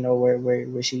that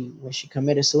where she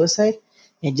committed suicide,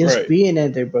 and just Right. being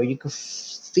in there, bro, you could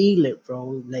feel it,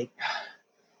 bro. Like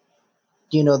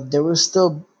there was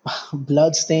still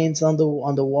blood stains on the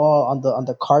wall on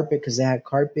the carpet because they had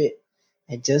carpet,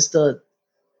 and just the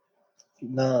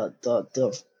the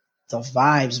the the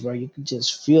vibes, bro. You could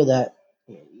just feel that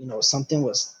something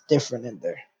was different in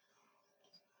there.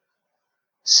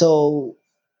 So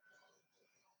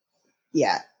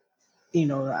yeah,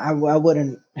 I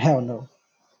wouldn't, hell no.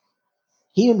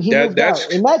 He That moved out. that's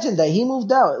Imagine that he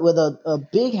moved out with a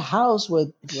big house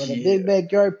with a big yeah.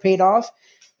 backyard paid off.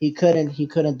 He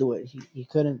couldn't do it. He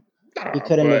Nah,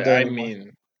 couldn't live but there I anymore.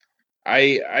 mean,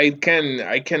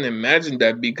 I can imagine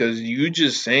that because you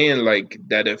just saying like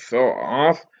that it fell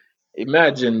off.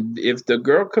 Imagine if the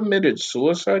girl committed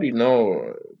suicide,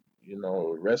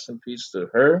 rest in peace to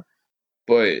her.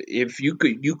 But if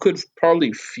you could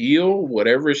probably feel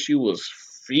whatever she was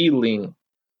feeling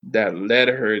that led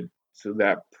her to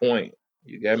that point.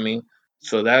 You get me?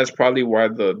 So that's probably why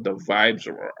the vibes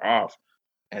were off.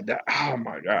 And that, oh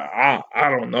my god, I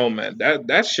don't know, man. That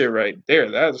shit right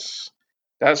there,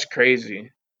 that's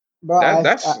crazy. Bro, That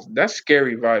that's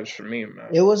scary vibes for me,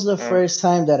 man. it was the Uh, first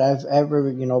time that I've ever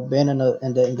been in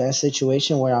that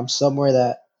situation where I'm somewhere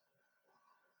that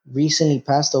recently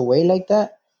passed away like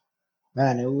that.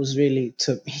 Man, it was really,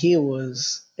 to me, it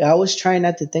was, I was trying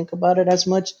not to think about it as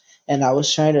much, and I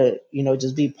was trying to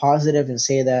just be positive and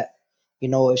say that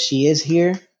if she is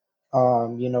here,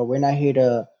 we're not here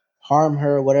to harm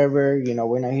her or whatever.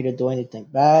 We're not here to do anything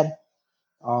bad.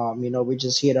 We're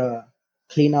just here to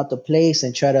clean out the place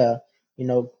and try to you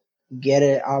know get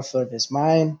it off of his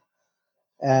mind.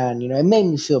 And it made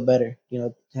me feel better,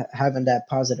 having that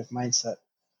positive mindset.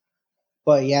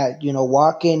 But yeah,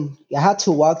 walking, I had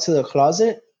to walk to the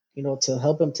closet, to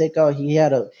help him take out. He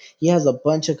has a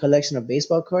bunch of collection of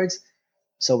baseball cards,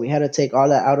 so we had to take all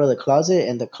that out of the closet.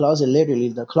 And the closet, literally,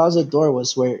 the closet door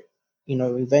was where,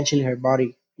 eventually her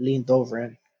body leaned over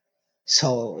in.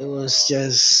 So it was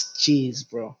just, jeez,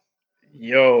 bro.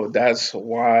 yo, that's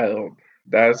wild.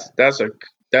 That's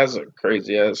a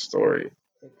crazy ass story.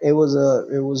 It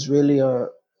was really a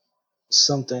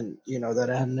something that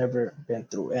I had never been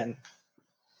through. And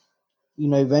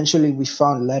eventually we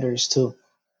found letters too.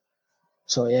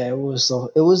 So yeah, it was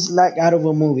like out of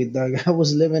a movie, dog. I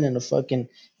was living in a fucking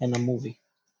in a movie.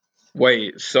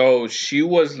 Wait, so she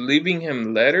was leaving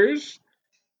him letters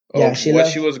Yeah, of she what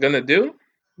she left. was gonna do?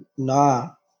 Nah,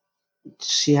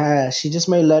 she just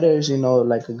made letters,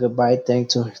 like a goodbye thing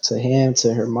to him,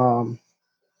 to her mom,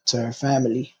 to her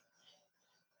family,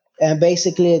 and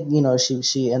basically,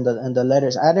 she in the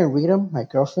letters. I didn't read them. My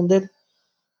girlfriend did,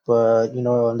 but in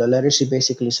the letter she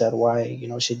basically said why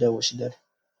she did what she did.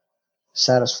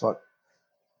 Sad as fuck.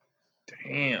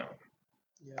 Damn.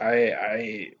 Yeah.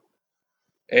 I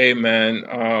hey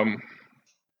man,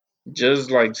 just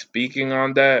like speaking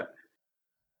on that,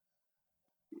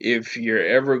 if you're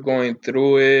ever going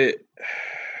through it,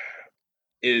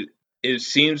 it it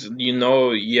seems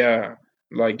yeah,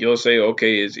 like you'll say,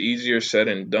 okay, it's easier said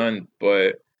than done,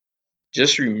 but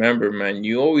just remember, man,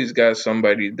 you always got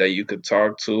somebody that you could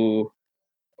talk to,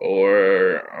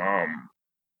 or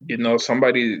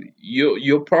somebody you'll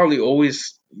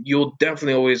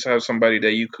definitely always have somebody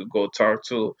that you could go talk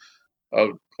to, a,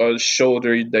 a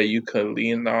shoulder that you could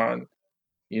lean on.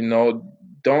 You know,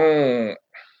 don't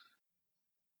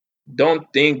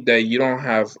don't think that you don't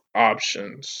have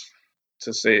options,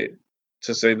 to say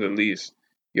the least.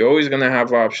 You're always gonna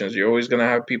have options. You're always gonna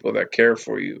have people that care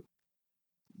for you.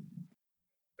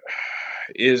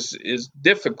 Is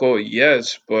difficult,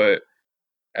 yes, but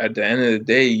at the end of the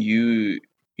day, you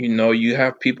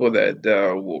have people that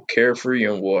will care for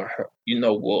you and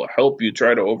will help you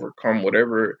try to overcome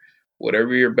whatever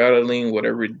you're battling,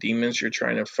 whatever demons you're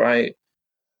trying to fight.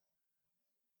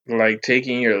 Like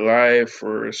taking your life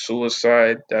or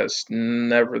suicide, that's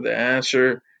never the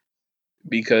answer,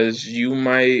 because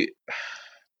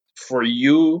for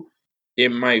you,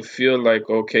 it might feel like,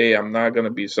 okay, I'm not going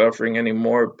to be suffering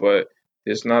anymore, but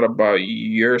it's not about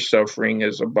your suffering,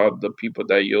 it's about the people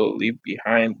that you'll leave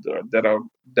behind,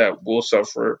 that will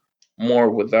suffer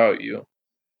more without you.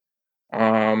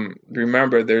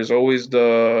 Remember, there's always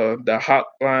the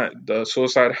hotline, the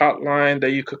suicide hotline that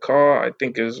you could call. I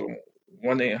think is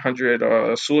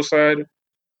 1-800 suicide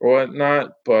or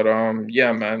whatnot. But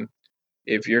yeah, man,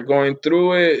 if you're going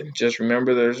through it, just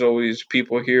remember there's always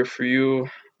people here for you.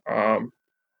 Um,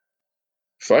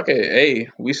 Fuck it, hey,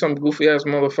 we some goofy ass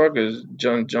motherfuckers.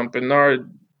 Jump in our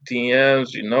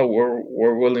DMs.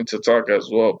 We're willing to talk as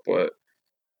well, but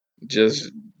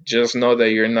just just know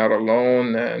that you're not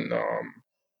alone,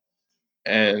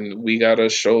 and we got a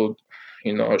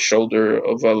shoulder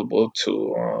available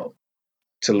to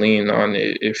lean on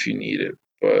it if you need it.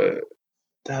 But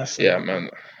yeah, Definitely. man,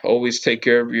 always take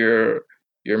care of your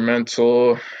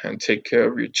mental and take care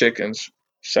of your chickens.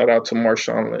 Shout out to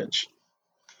Marshawn Lynch.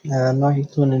 Yeah, I know he's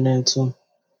tuning in too.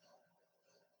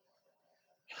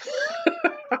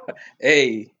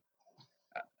 Hey,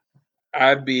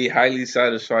 I'd be highly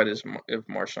satisfied if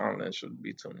Marshawn Lynch would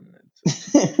be tuning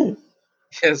in too.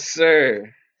 Yes,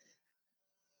 sir.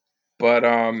 But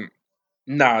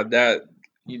nah, that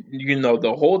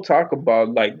the whole talk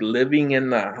about like living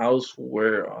in a house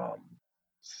where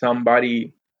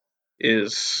somebody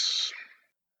is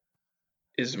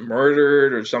is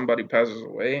murdered or somebody passes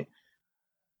away.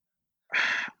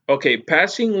 Okay,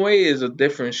 passing away is a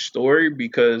different story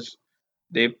because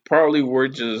they probably were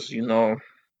just,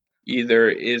 either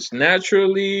it's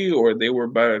naturally or they were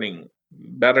battling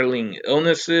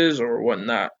illnesses or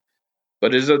whatnot.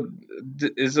 But it's a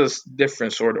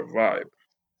different sort of vibe.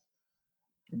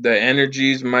 The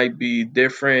energies might be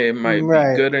different. It might be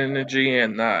Right. good energy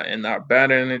and not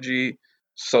bad energy.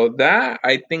 So that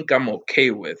I think I'm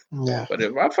okay with. Yeah. But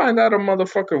if I find out a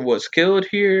motherfucker was killed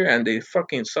here and they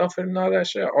fucking suffered and all that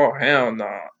shit, oh hell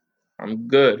nah. I'm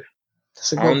good.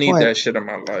 That's a I don't good need point. that shit in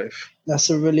my life. That's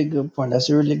a really good point. That's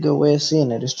a really good way of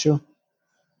seeing it. It's true.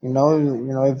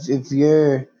 If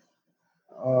you're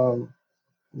um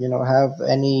have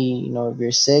any, if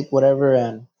you're sick, whatever,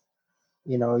 and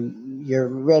you're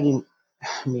ready.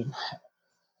 I mean,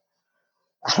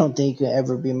 I don't think you can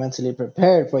ever be mentally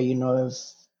prepared for, if,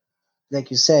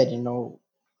 like you said,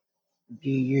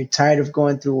 you're tired of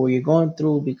going through what you're going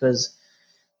through because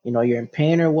you're in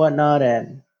pain or whatnot,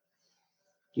 and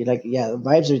you're like, yeah, the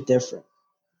vibes are different.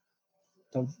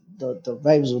 The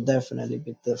vibes will definitely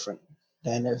be different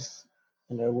than if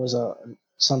there was a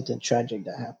something tragic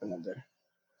that happened in there.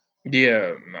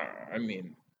 Yeah, nah. I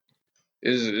mean,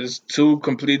 is two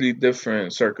completely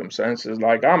different circumstances.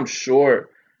 Like I'm sure,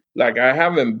 like I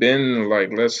haven't been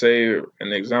like, let's say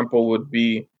an example would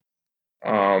be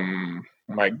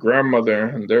my grandmother,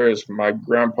 and there is my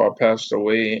grandpa passed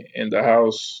away in the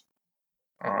house.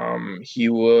 He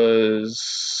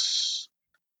was,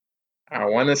 I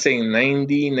want to say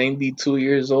 90, 92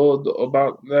 years old,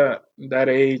 about that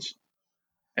age.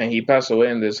 and he passed away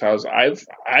in this house. I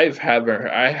haven't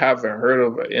heard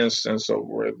of an instance of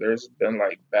where there's been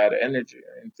like bad energy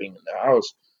or anything in the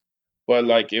house. But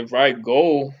like if I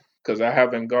go, because I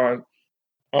haven't gone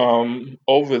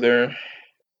over there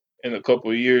in a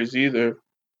couple of years either,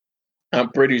 I'm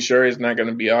pretty sure it's not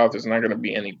gonna be off. It's not gonna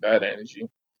be any bad energy.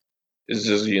 It's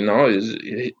just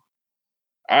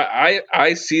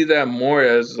I see that more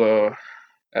as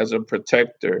a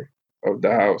protector of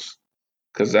the house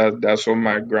because that's what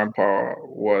my grandpa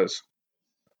was.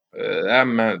 That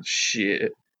man,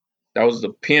 shit. That was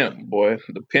the pimp, boy.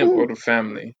 The pimp of the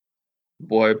family.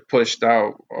 Boy pushed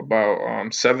out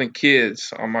about 7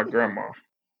 kids on my grandma,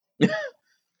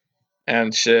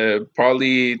 and shit,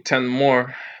 probably 10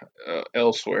 more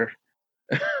elsewhere.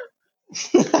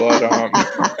 But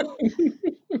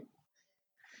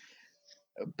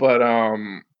but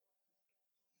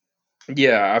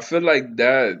yeah, I feel like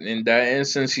that in that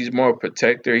instance, he's more a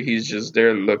protector. He's just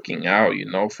there looking out,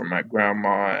 for my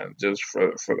grandma and just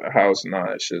for the house and all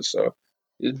that shit. So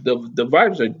the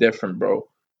vibes are different, bro.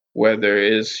 Whether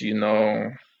it's a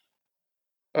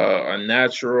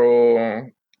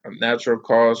natural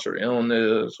cause or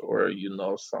illness, or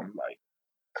some like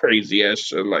crazy ass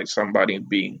shit, like somebody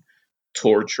being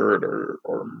tortured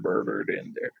or murdered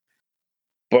in there.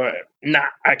 But nah,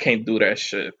 I can't do that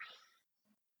shit.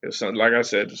 Like I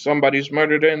said, if somebody's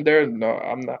murdered in there, no,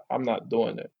 I'm not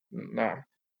doing it. Nah.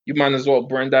 You might as well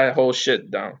burn that whole shit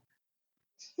down.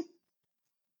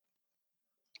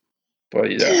 But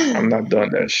yeah, I'm not doing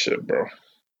that shit, bro.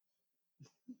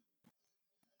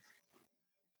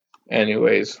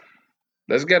 Anyways,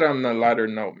 let's get on a lighter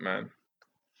note, man.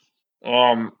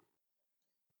 Um,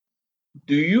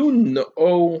 do you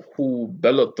know who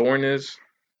Bella Thorne is?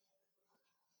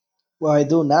 Well, I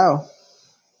do now.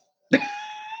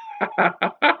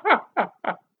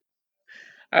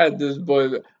 I had this boy.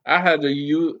 I had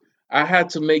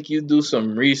to make you do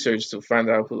some research to find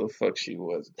out who the fuck she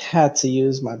was. Had to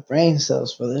use my brain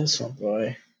cells for this one,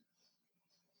 boy.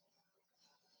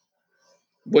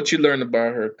 What you learned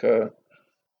about her, cuz?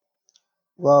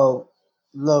 Well,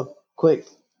 look, quick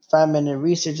 5 minute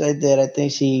research I did. I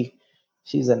think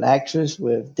she's an actress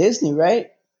with Disney,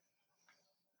 right?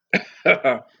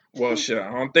 Well, shit.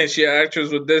 I don't think she an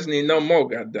actress with Disney no more.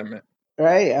 Goddamn it.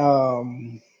 Right.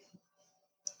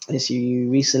 And she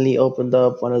recently opened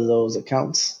up one of those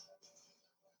accounts.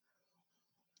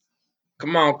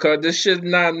 Come on, cuz this shit's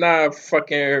not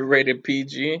fucking rated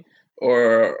PG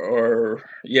or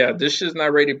yeah, this shit's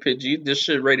not rated PG. This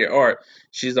shit rated R.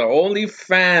 She's the only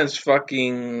fans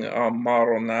fucking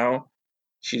model now.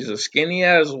 She's a skinny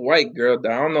ass white girl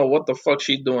that I don't know what the fuck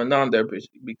she doing on there,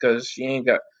 because she ain't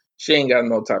got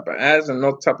no type of ass and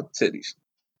no type of titties.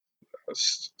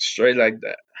 Straight like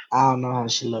that. I don't know how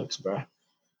she looks, bro.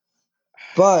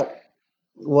 But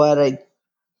what I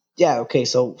yeah, okay,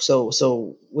 so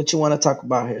what you want to talk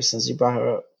about here since you brought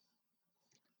her up?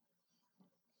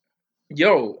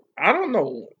 Yo, I don't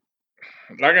know.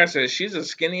 Like I said, she's a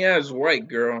skinny ass white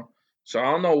girl. So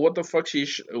I don't know what the fuck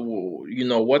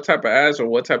what type of ass or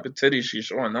what type of titties she's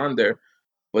showing on there.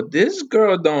 But this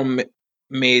girl don't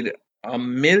made $1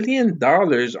 million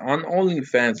on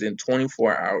OnlyFans in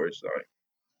 24 hours. Like,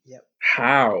 Yep.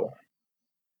 how?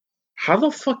 How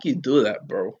the fuck you do that,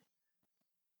 bro?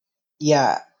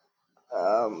 Yeah,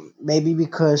 maybe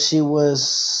because she was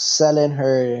selling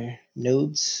her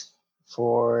nudes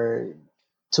for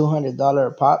 $200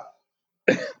 a pop.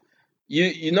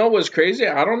 You know what's crazy?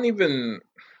 I don't even.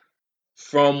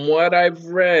 From what I've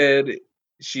read,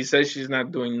 she says she's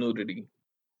not doing nudity,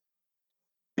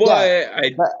 Yeah,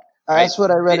 but but I that's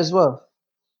what I read did as well.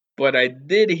 but I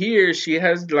did hear she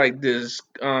has like this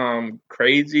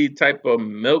crazy type of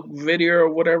milk video or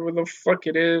whatever the fuck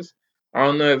it is. I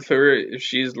don't know if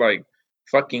she's like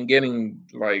fucking getting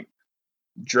like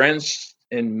drenched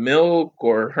in milk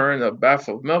or her in a bath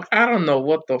of milk. I don't know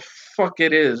what the fuck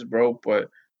it is, bro, but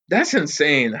that's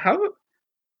insane. How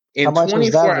How in much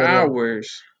was that 24 video?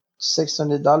 hours?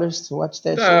 $600 to watch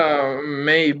that shit.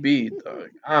 Maybe, dog.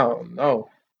 I don't know.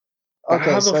 But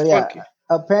Okay, how the so yeah, fuck?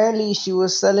 apparently she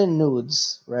was selling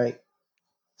nudes, right,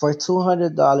 for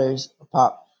 $200 a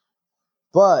pop,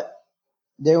 but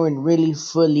they were really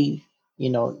fully,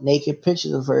 naked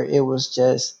pictures of her. It was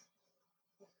just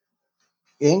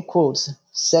in quotes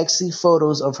sexy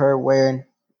photos of her wearing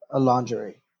a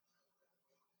lingerie,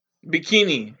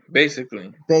 Bikini,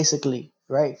 basically. basically,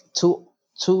 right? To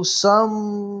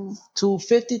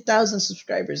 50,000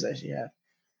 subscribers that she had.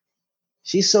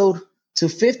 She sold to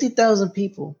 50,000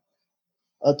 people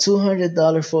a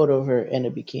 $200 photo of her in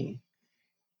a bikini.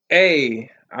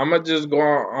 Hey, I'ma just go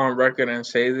on record and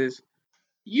say this.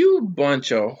 You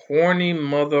bunch of horny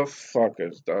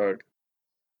motherfuckers, dog.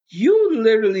 You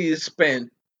literally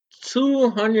spent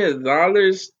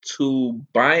 $200 to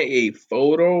buy a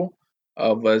photo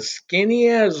of a skinny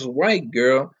ass white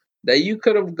girl that you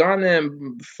could have gone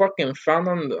and fucking found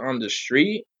on the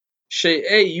street. Shit,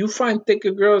 hey, you find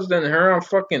thicker girls than her on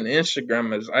fucking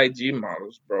Instagram as IG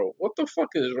models, bro. What the fuck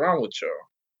is wrong with y'all?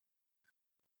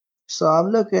 So I'm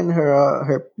looking her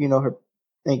her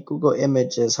in Google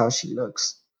Images how she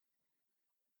looks.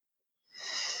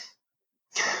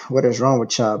 What is wrong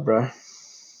with y'all, bro?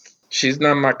 She's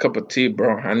not my cup of tea,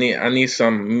 bro. I need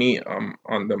some meat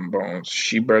on them bones.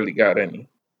 She barely got any.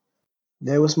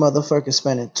 There was motherfuckers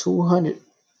spending 200.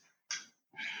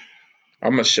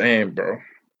 I'm ashamed, bro.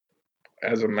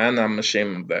 As a man, I'm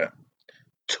ashamed of that.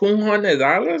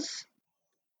 $200?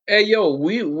 Hey yo,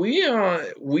 we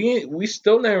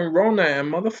still in Rona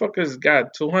and motherfuckers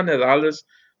got $200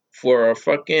 for a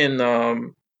fucking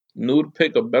nude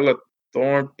pic of Bella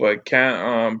Thorne but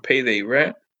can't pay their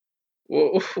rent.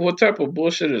 What type of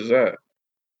bullshit is that?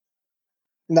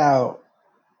 Now,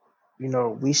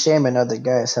 we shaming other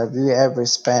guys. Have you ever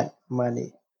spent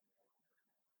money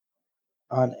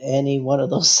on any one of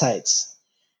those sites?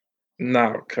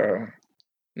 Nah, cuz.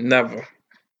 Never.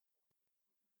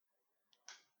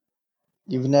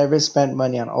 You've never spent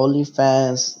money on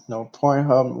OnlyFans, no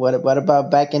Pornhub. What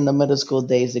about back in the middle school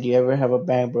days? Did you ever have a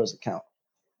Bang Bros account?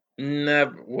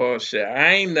 Never. Well, shit,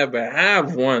 I ain't never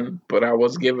have one, but I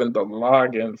was given the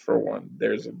login for one.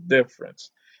 There's a difference.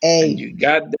 And Hey, you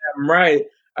goddamn right,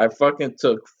 I fucking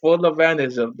took full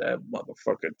advantage of that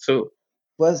motherfucker too.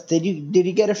 did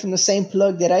you get it from the same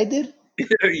plug that I did?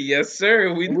 Yes, sir.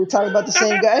 And we're talking about the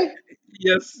same guy.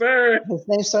 Yes, sir. His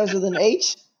name starts with an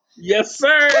H. Yes,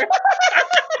 sir.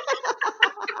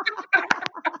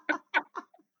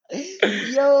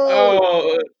 Yo,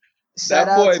 Oh, shout that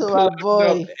out boy to our plugged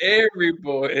up boy. every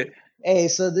boy. Hey,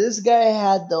 so this guy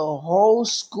had the whole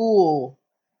school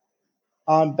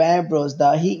on Band Bros.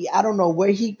 Dog. I don't know where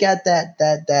he got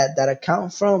that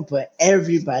account from, but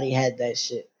everybody had that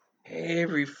shit.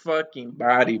 Every fucking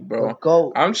body, The bro.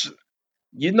 goat. I'm.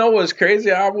 You know what's crazy?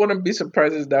 I wouldn't be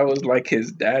surprised if that was like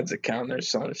his dad's account or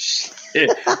some shit,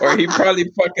 or he probably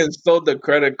fucking stole the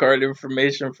credit card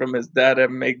information from his dad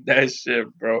and make that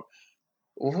shit, bro.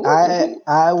 I Who?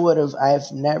 I would have I've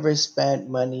never spent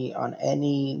money on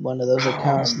any one of those Oh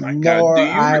accounts, my god! nor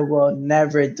I will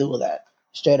never do that.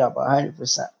 Straight up,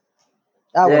 100%.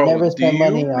 I would Bro? never Do spend you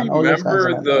money on OnlyFans or remember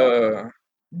none of that.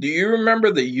 the? Do you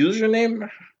remember the username?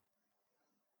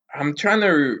 I'm trying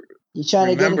to You trying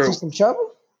to get into remember. some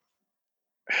trouble?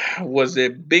 Was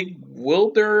it Big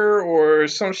Wilder or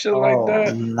some shit like Oh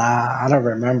that? nah, I don't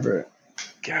remember it.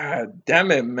 God damn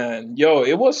it, man. Yo,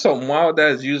 it was some wild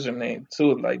ass username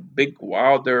too, like Big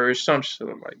Wilder or some shit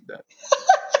like that.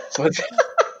 But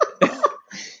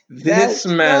this That's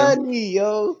man, funny,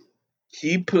 yo.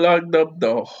 he plugged up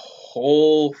the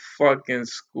whole fucking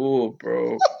school,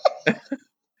 bro.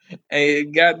 Hey,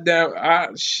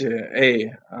 goddamn, shit.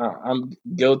 Hey, I'm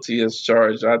guilty as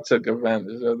charged. I took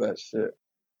advantage of that shit.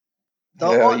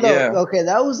 Hell Look, yeah. okay,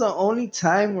 that was the only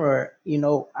time where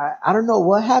I don't know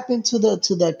what happened to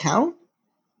the account.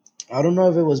 I don't know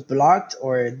if it was blocked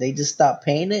or they just stopped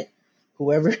paying it.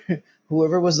 Whoever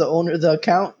whoever was the owner of the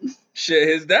account, Shit,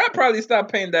 his dad probably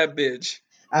stopped paying that bitch.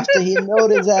 after he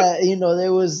noticed that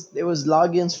there was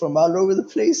logins from all over the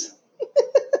place,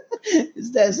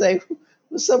 his dad's like,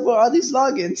 "What's up with all these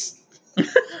logins?"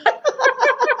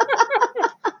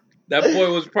 That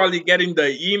boy was probably getting the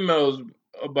emails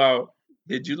about,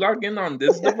 did you log in on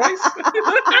this device?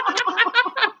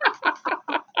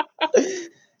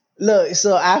 Look,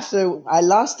 so after I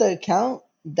lost the account,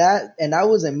 and I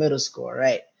was in middle school,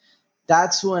 right?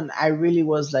 That's when I really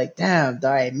was like, damn,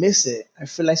 dog, I miss it. I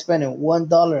feel like spending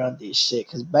 $1 on this shit.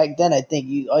 Cause back then I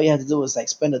think all you had to do was like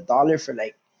spend $1 for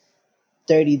like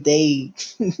 30 day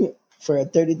for a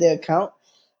 30-day account.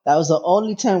 That was the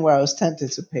only time where I was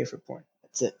tempted to pay for porn.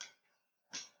 That's it.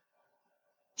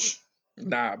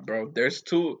 Nah, bro. There's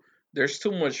too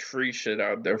much free shit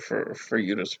out there for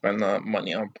you to spend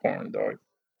money on porn, dog.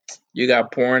 You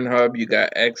got Pornhub, you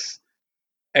got XX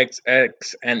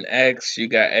and X, you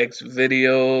got X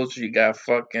videos, you got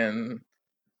fucking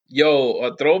yo,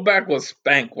 a throwback was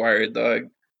Spankwire, dog.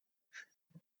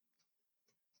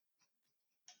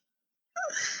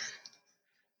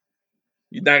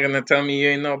 You not gonna tell me you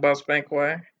ain't know about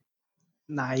Spankwire?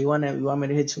 Nah, you want me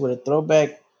to hit you with a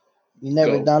throwback? You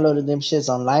never Go. downloaded them shits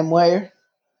on LimeWire?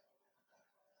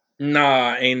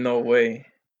 Nah, ain't no way.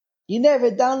 You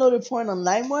never downloaded porn on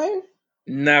LimeWire?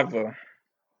 Never.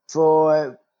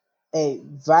 For A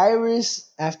virus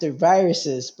after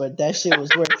viruses, but that shit was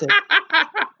worth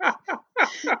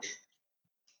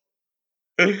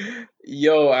it.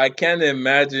 Yo, I can't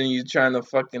imagine you trying to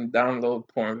fucking download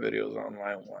porn videos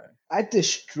online. Why? I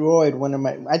destroyed one of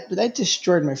my. I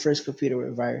destroyed my first computer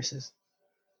with viruses,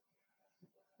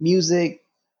 music,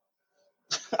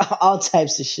 all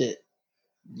types of shit.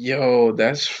 Yo,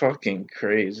 that's fucking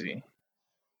crazy.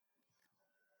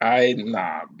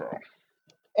 Nah, bro.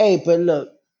 Hey, but look,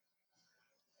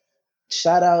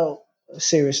 shout out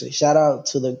seriously, shout out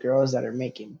to the girls that are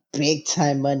making big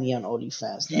time money on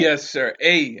OnlyFans, dog. Yes, sir.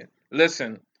 Hey,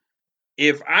 listen.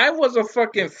 If I was a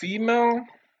fucking female,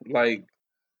 like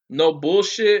no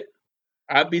bullshit,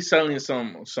 I'd be selling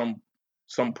some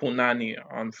punani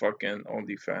on fucking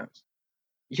OnlyFans.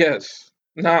 Yes.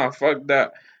 Nah, fuck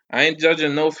that. I ain't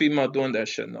judging no female doing that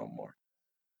shit no more.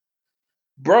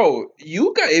 Bro,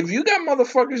 you got if you got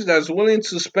motherfuckers that's willing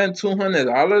to spend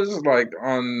 $200 like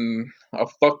on a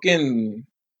fucking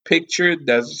picture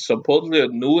that's supposedly a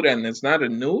nude and it's not a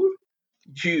nude,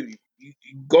 you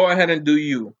go ahead and do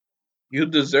you. You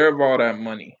deserve all that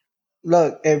money.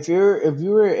 Look, if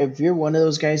you're one of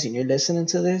those guys and you're listening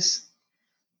to this,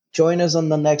 join us on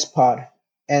the next pod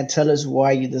and tell us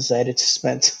why you decided to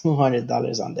spend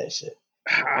 $200 on that shit.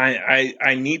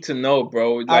 I need to know,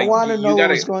 bro. I Like want to you know what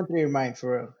gotta was going through your mind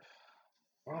for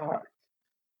real.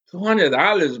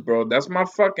 $200, bro. That's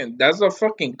a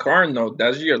fucking car note.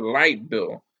 That's your light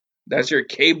bill. That's your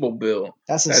cable bill.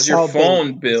 That's a That's your salt bait. phone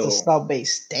It's a bill. salt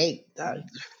based steak, dog.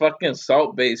 Fucking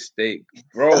salt based steak. A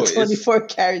Bro, it's 24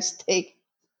 karat steak.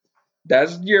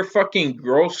 that's your fucking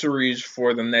groceries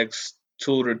for the next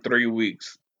 2 to 3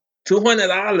 weeks.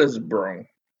 $200, bro.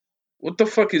 What the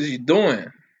fuck is you doing?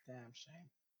 Damn shame.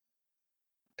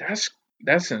 That's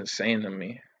that's insane to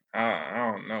me.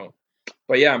 I don't know.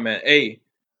 But yeah, man. Hey,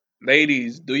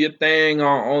 ladies, do your thing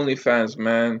on OnlyFans,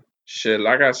 man. Shit,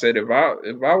 like I said, if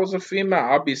I was a female,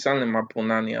 I'll be selling my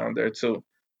punani on there too.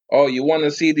 Oh, you want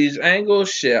to see these angles?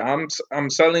 Shit, I'm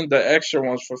selling the extra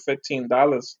ones for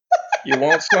 $15. You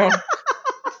want some?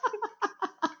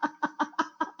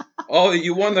 Oh,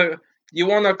 you want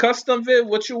a custom vid?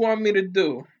 What you want me to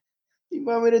do? You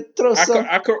want me to throw I could some?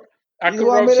 I could I You could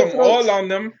want rub me to some throw? oil on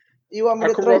them. You want me I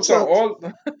to could throw rub some some? oil.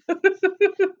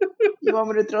 You want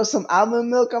me to throw some almond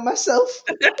milk on myself?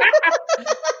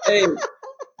 Hey,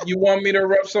 you want me to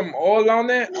rub some oil on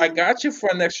it? I got you for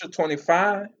an extra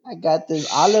 25. I got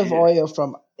this olive Shit. oil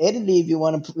from Italy. If you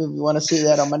want to see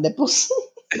that on my nipples.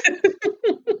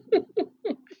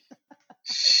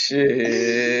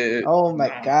 Shit. Oh my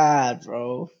Nah. god,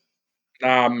 bro.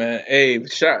 Nah, man. Hey,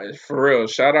 for real.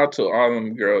 Shout out to all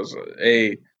them girls.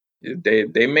 Hey,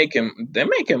 they making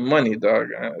money, dog.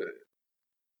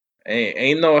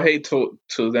 Ain't no hate to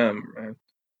them, man.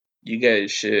 You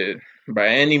guys should by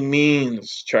any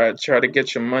means try to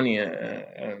get your money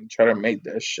and try to make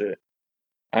that shit.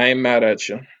 I ain't mad at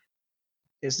you.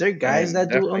 Is there I guys am that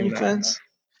do definitely not mad. OnlyFans?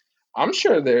 I'm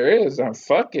sure there is. And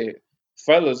fuck it,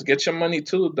 fellas, get your money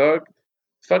too, dog.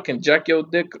 Fucking jack your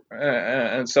dick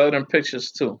and sell them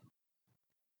pictures too.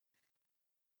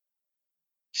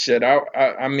 Shit,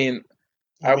 I mean,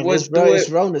 I I mean, would do it's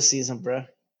it. Rona season, bro.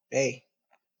 Hey,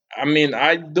 I mean,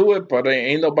 I do it, but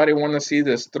ain't nobody want to see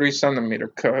this 3 centimeter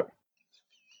cut.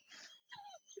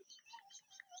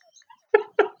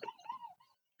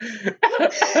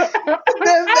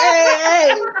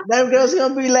 them girls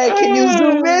gonna be like, "Can you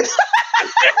zoom in?"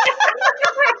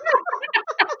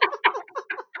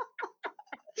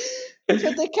 Put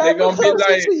the they camera gonna be closer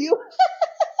like, to you.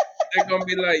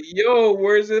 yo,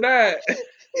 where's it at?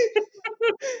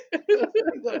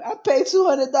 I paid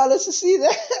 $200 to see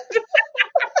that.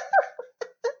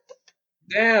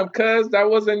 Damn, cuz that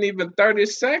wasn't even 30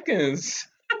 seconds.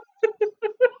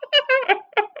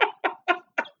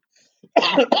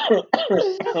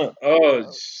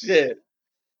 Oh shit.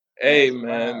 Hey That's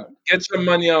man, wild. get your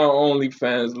money on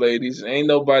OnlyFans, ladies. Ain't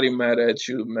nobody mad at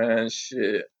you, man.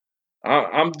 Shit.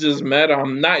 I'm just mad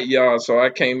I'm not y'all, so I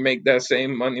can't make that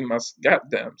same money my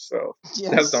goddamn self.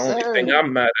 Yes, That's the only thing sir.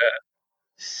 I'm mad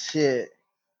Shit.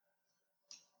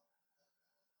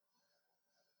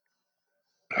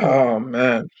 at. Oh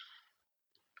man.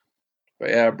 But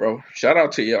yeah, bro. Shout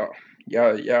out to y'all.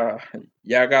 Y'all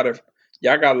gotta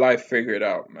y'all got life figured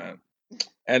out, man.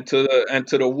 And to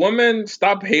the woman,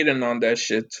 stop hating on that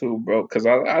shit too, bro. Cause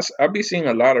I be seeing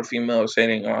a lot of females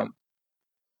hating on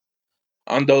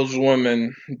those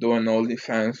women doing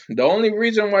OnlyFans. The only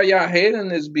reason why y'all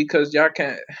hating is because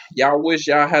y'all wish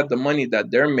y'all had the money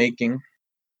that they're making.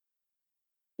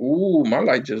 Ooh, my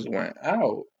light just went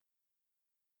out.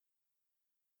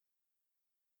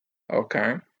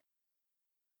 Okay.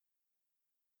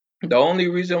 The only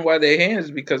reason why they hate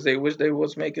is because they wish they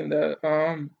was making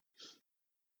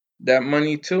that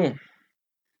money too.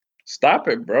 Stop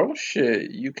it, bro.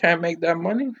 Shit, you can't make that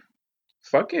money.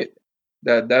 Fuck it.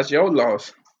 That's your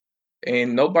loss.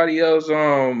 Ain't nobody else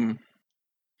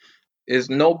it's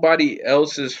nobody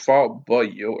else's fault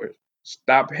but yours.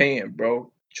 Stop hating,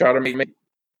 bro. Try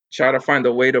to find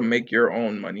a way to make your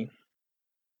own money.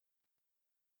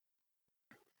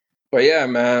 But yeah,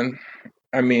 man.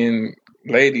 I mean,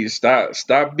 ladies,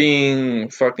 stop being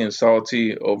fucking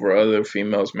salty over other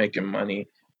females making money,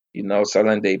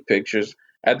 selling their pictures.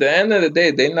 At the end of the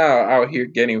day, they not out here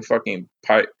getting fucking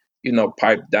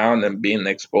piped down and being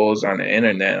exposed on the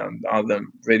internet and all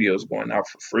them videos going out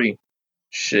for free.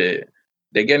 Shit.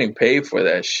 They getting paid for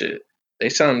that shit. They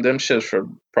selling them shits for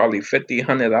probably $50,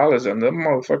 $100 and them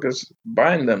motherfuckers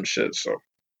buying them shit. So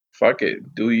fuck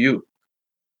it. Do you.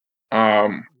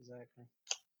 Um Exactly.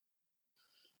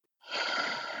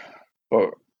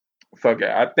 but fuck it.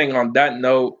 I think on that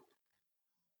note,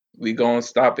 we gonna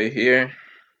stop it here.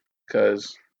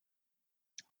 Cause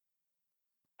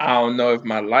I don't know if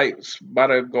my lights about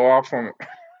to go off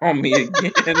on me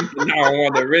again. And I don't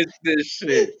wanna risk this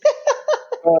shit.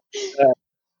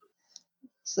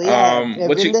 So yeah, if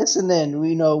What you're you listening,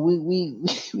 we know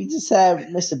we just had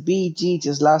Mr. BG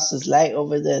just lost his light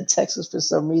over there in Texas for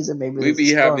some reason. Maybe we there's a be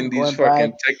storm having these going by.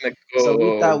 fucking So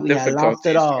we technical thought we had lost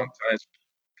it difficulties all. sometimes,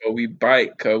 but we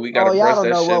bite cause we Oh, gotta y'all brush don't that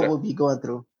know shit what up. we'll be going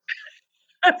through.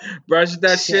 Brush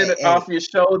that shit Shit, off hey, your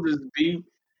shoulders, B.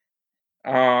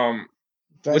 Um,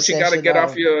 what brush you that gotta shit get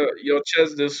off off. your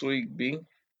chest this week, B?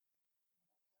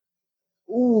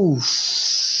 Ooh,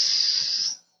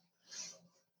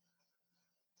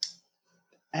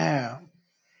 damn.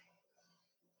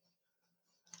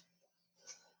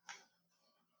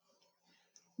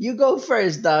 You go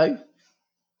first, dog.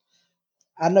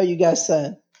 I know you got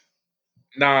son.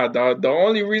 Nah, the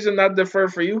only reason I defer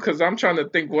for you because I'm trying to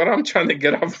think what I'm trying to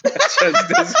get off my chest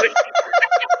this week.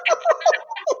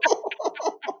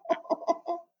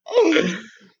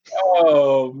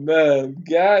 Oh man,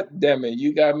 god damn it,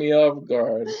 you got me off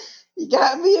guard. You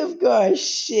got me off guard.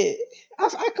 Shit,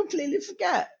 I completely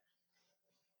forgot.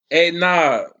 Hey,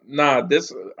 nah.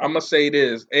 This I'm gonna say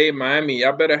this. Hey, Miami,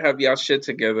 y'all better have y'all shit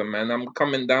together, man. I'm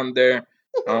coming down there,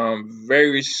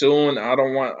 very soon. I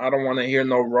don't want to hear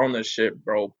no Rona shit,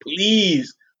 bro.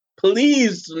 Please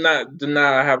do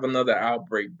not have another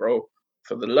outbreak, bro.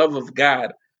 For the love of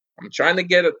God, I'm trying to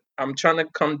get it. I'm trying to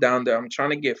come down there. I'm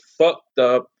trying to get fucked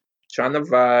up, trying to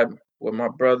vibe with my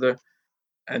brother,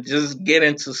 and just get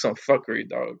into some fuckery,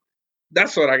 dog.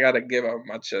 That's what I gotta give out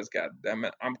my chest. God damn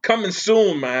it! I'm coming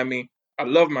soon, Miami. I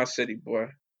love my city, boy.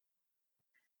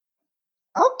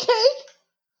 Okay,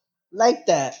 like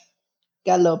that.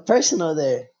 Got a little personal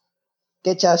there.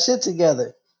 Get y'all shit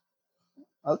together.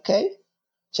 Okay,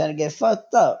 trying to get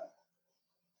fucked up.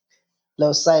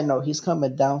 Little side note, he's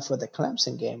coming down for the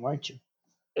Clemson game, aren't you?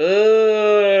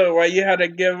 Why you had to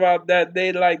give out that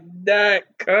day like that?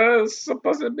 Cause it's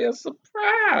supposed to be a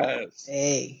surprise.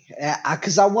 Hey,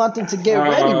 cause I want them to get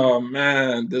ready. Oh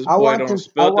man, this I boy want don't them.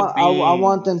 I spill the want. I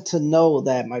want beans. them to know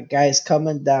that my guy's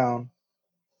coming down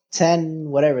 10,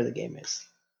 whatever the game is.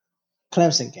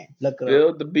 Clemson game. Look it up.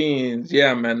 Spill the beans.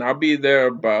 Yeah, man. I'll be there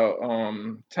about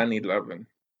 10, 11.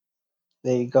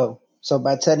 There you go. So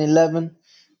by 10, 11,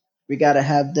 we gotta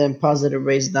have them positive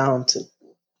rates down to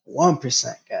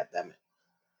 1%. God damn it.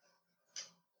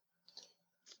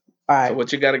 All So right.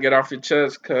 what you gotta get off your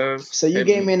chest, cuz So you hit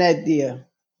gave me me. an idea.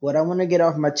 What I want to get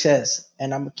off my chest,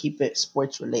 and I'm gonna keep it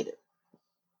sports related.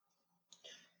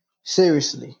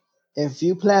 Seriously, if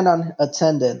you plan on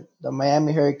attending the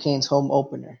Miami Hurricanes home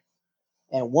opener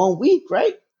in 1 week,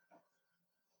 right?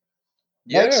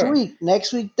 Yeah.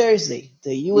 Next week Thursday,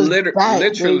 the U is back,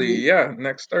 Literally, baby. yeah,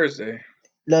 next Thursday.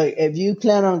 Look, if you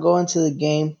plan on going to the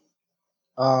game,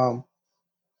 um,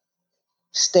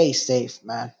 stay safe,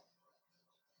 man.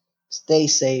 Stay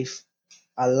safe.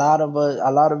 A lot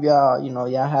of y'all,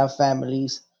 y'all have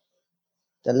families.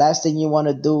 The last thing you want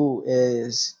to do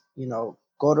is,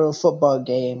 go to a football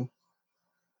game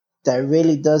that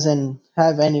really doesn't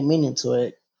have any meaning to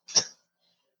it.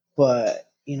 But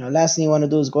last thing you want to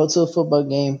do is go to a football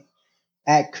game,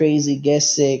 act crazy, get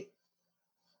sick,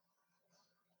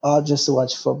 all just to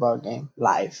watch a football game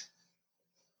live.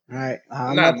 All right,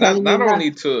 I'm Not not not telling you not not.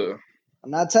 only to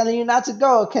I'm not telling you not to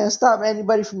go. Can't stop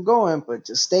anybody from going, but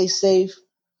just stay safe.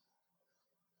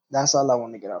 That's all I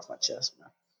want to get off my chest, man.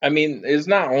 I mean, it's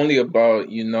not only about,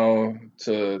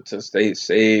 to stay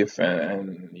safe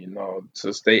and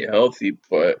to stay healthy,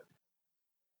 but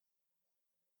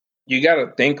you got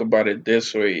to think about it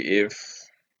this way.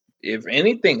 if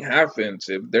anything happens,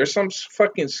 if there's some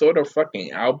fucking sort of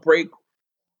fucking outbreak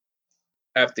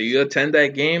after you attend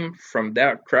that game from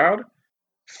that crowd,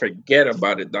 forget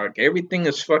about it, dog. Everything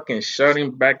is fucking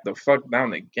shutting back the fuck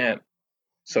down again.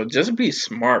 So just be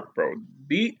smart, bro.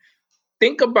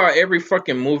 Think about every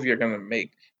fucking move you're gonna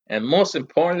make, and most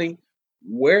importantly,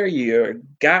 wear your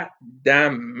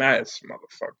goddamn mask,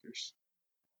 motherfuckers.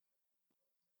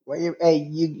 Well, you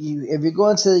if you're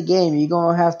going to the game, you're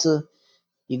gonna have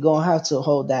to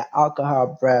hold that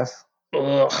alcohol breath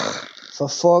Ugh. for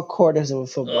 4 quarters of a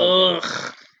football game.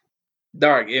 Ugh.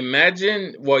 Dog,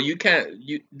 imagine. Well, you can't.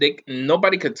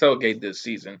 Nobody could tailgate this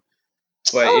season.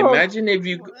 But Oh, imagine if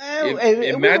you, we're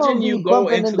imagine gonna you be go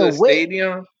bumping into in the the whip.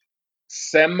 stadium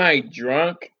semi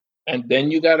drunk, and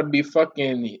then you gotta be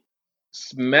fucking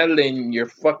smelling your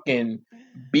fucking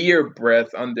beer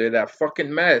breath under that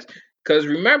fucking mask. Cause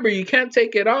remember, you can't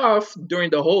take it off during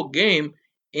the whole game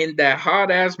in that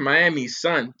hot ass Miami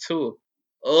sun too.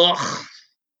 Ugh.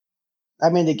 I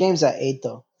mean, the game's at 8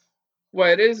 though.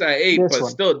 Well, it is at 8, This but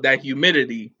one, still that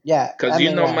humidity. yeah. Cause I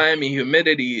mean, yeah. Miami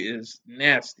humidity is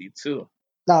nasty too.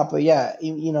 No, but yeah,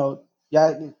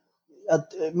 yeah.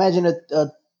 Imagine a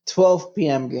 12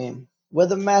 p.m. game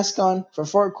with a mask on for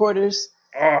 4 quarters.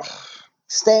 Ugh.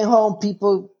 Stay home,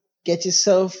 people. Get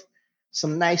yourself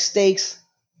some nice steaks.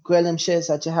 Grill them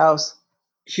shits at your house.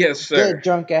 Yes, sir. Get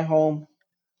drunk at home.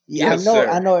 Yeah, Yes, sir.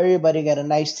 I know everybody got a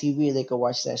nice TV they can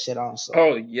watch that shit on. So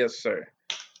Oh, yes, sir.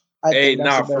 I Hey, think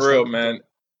that's the for best real, thing to do.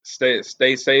 man.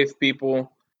 Stay safe,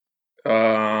 people.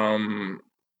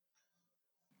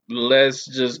 Let's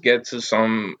just get to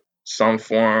some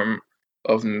form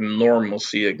of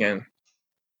normalcy again.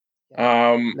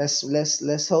 Let's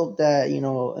hope that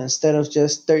instead of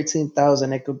just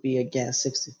 13,000, it could be again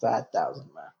 65,000,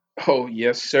 man. Oh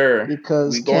yes, sir.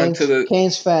 Because We going to the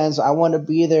Canes fans, I want to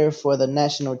be there for the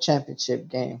national championship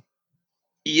game.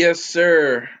 Yes,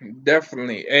 sir.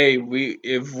 Definitely. Hey,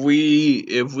 if we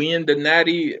in the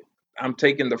natty, I'm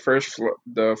taking the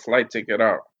flight ticket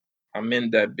out. I'm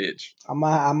in that bitch. I'm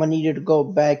gonna need you to go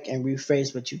back and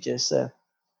rephrase what you just said.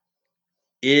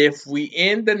 If we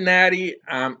in the natty,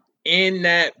 I'm in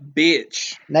that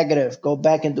bitch. Negative. Go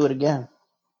back and do it again.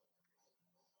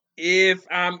 If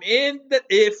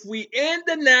we in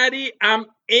the natty, I'm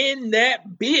in that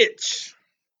bitch.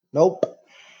 Nope.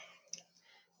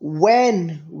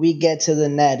 When we get to the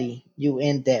natty, you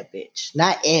in that bitch.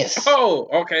 Not if. Oh,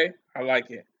 okay. I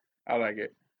like it.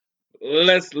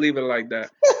 Let's leave it like that.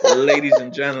 Ladies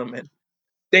and gentlemen,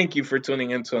 thank you for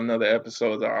tuning into another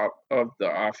episode of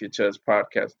the Off Your Chest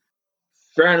podcast.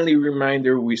 Friendly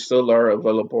reminder, we still are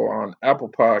available on Apple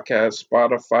Podcasts,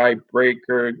 Spotify,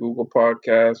 Breaker, Google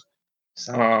Podcasts,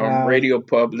 Radio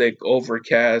Public,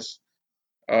 Overcast.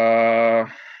 I'm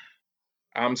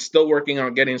still working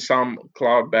on getting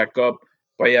SoundCloud back up.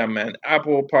 But yeah, man,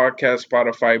 Apple Podcasts,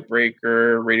 Spotify,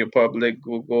 Breaker, Radio Public,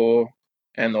 Google,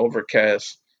 and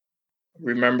Overcast.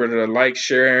 Remember to like,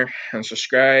 share, and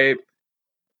subscribe.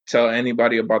 Tell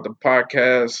anybody about the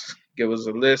podcast. Give us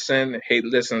a listen. Hate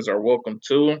listens are welcome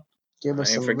too. Give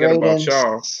us some forget ratings.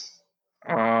 about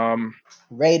y'all.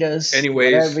 Rate us.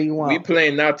 Anyways, whatever you want. We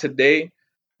playing out today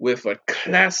with a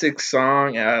classic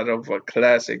song out of a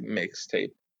classic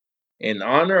mixtape. In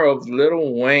honor of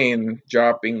Lil Wayne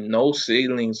dropping No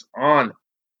Ceilings on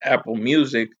Apple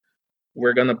Music,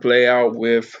 we're gonna play out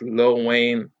with Lil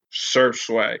Wayne Surf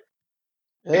Swag.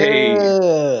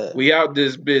 Hey, we out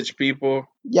this bitch, people.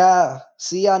 Yeah,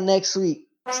 see y'all next week.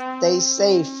 Stay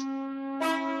safe.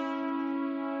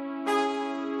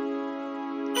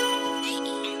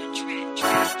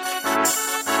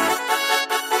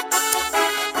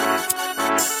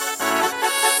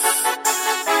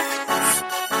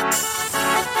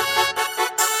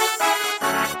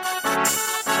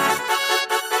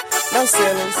 No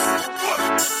ceilings.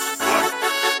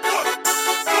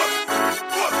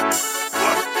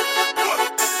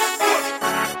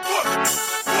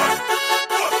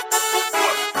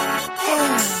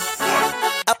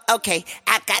 Okay,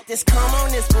 I got this calm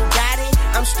on this Bugatti.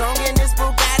 I'm strong in this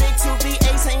Bugatti. 2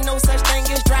 V8s, ain't no such thing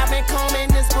as driving calm in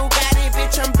this Bugatti.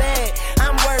 Bitch, I'm bad,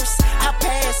 I'm worse, I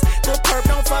pass. The perp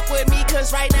don't fuck with me,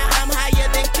 cause right now I'm higher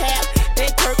than Cap.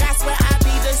 Then Kirk, I swear I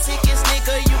be the sickest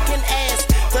nigga you can ask.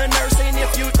 The nurse, and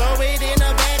if you throw it in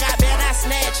a bag, I bet I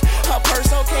snatch her purse.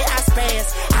 Okay, I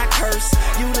spaz, I curse,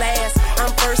 you last.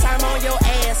 I'm first, I'm on your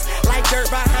ass, like dirt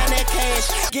behind that cash.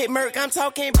 Get murk, I'm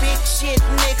talking big shit,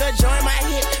 nigga, join my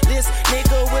hit list.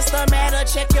 Nigga, what's the matter?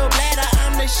 Check your bladder,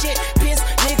 I'm the shit. Piss,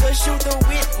 nigga, shoot the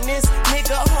witness.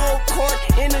 Nigga, hold court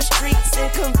in the streets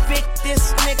and convict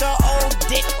this nigga, old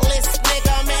dickless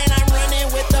nigga. Man, I'm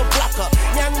running with the blocker.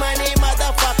 Young money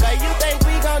motherfucker, you think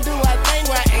we gon' do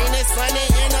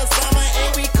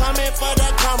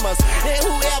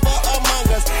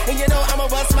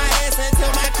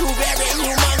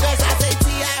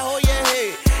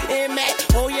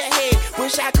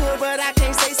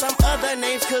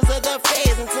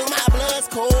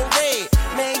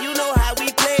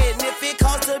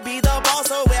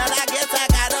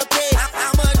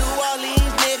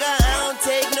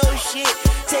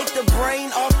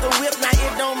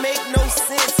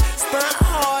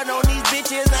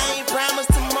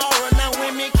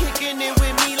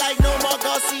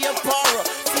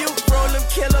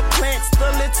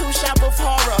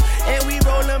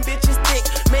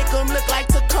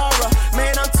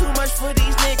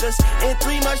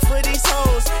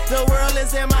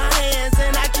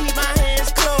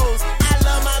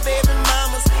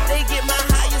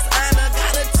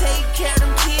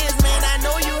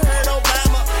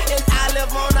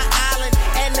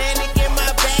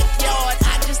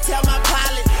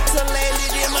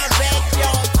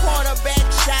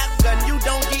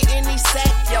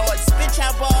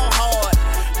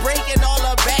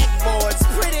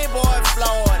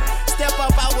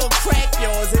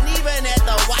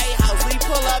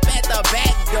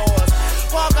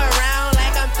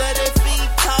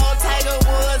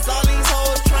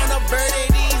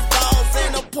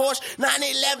Porsche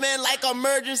 911 like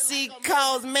emergency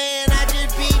calls. Man, I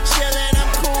just be chillin',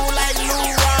 I'm cool like Lou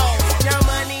Rawls. Young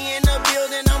money in the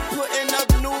building, I'm putting up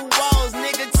new walls.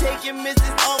 Nigga taking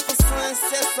Mrs. Officer and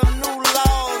set some new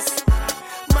laws.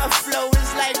 My flow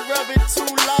is like rubbing two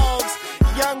logs.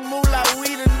 Young moolah,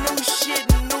 we the new shit,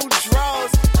 new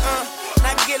draws.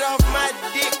 Now get off my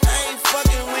dick, I ain't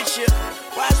fucking with you.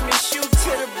 Watch me shoot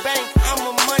to the bank, I'm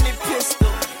a money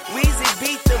pistol. Weezy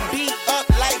beat the beat up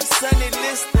like Sonny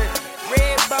Liston.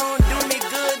 Redbone do me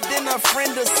good, then a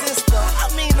friend or sister. I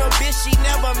mean a bitch, she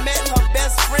never met her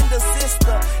best friend or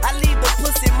sister. I leave the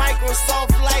pussy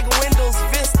Microsoft like Windows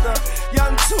Vista.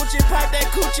 Young Tucci pop that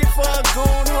coochie for a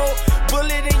goon hoe.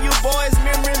 Bullet in you boys'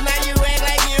 memories, now you act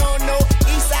like you don't know.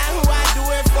 Eastside who I do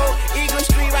it for. Eagle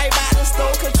Street right by the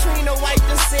store. Katrina wiped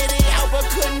the city out but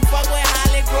couldn't fuck with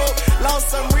Holly Grove. Lost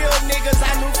some real niggas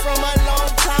I knew from a long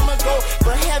time ago.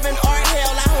 But heaven or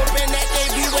hell, I hoping that they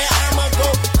be where I'ma go.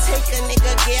 Take a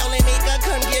nigga Gail and make her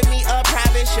come give me a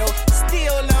private show.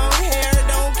 Still long hair,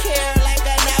 don't care like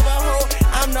a Navajo.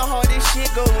 I'm the hardest shit,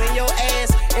 go in your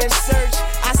ass and search.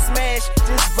 I smash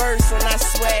this verse and I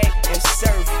swag and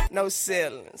surf, no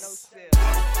ceilings.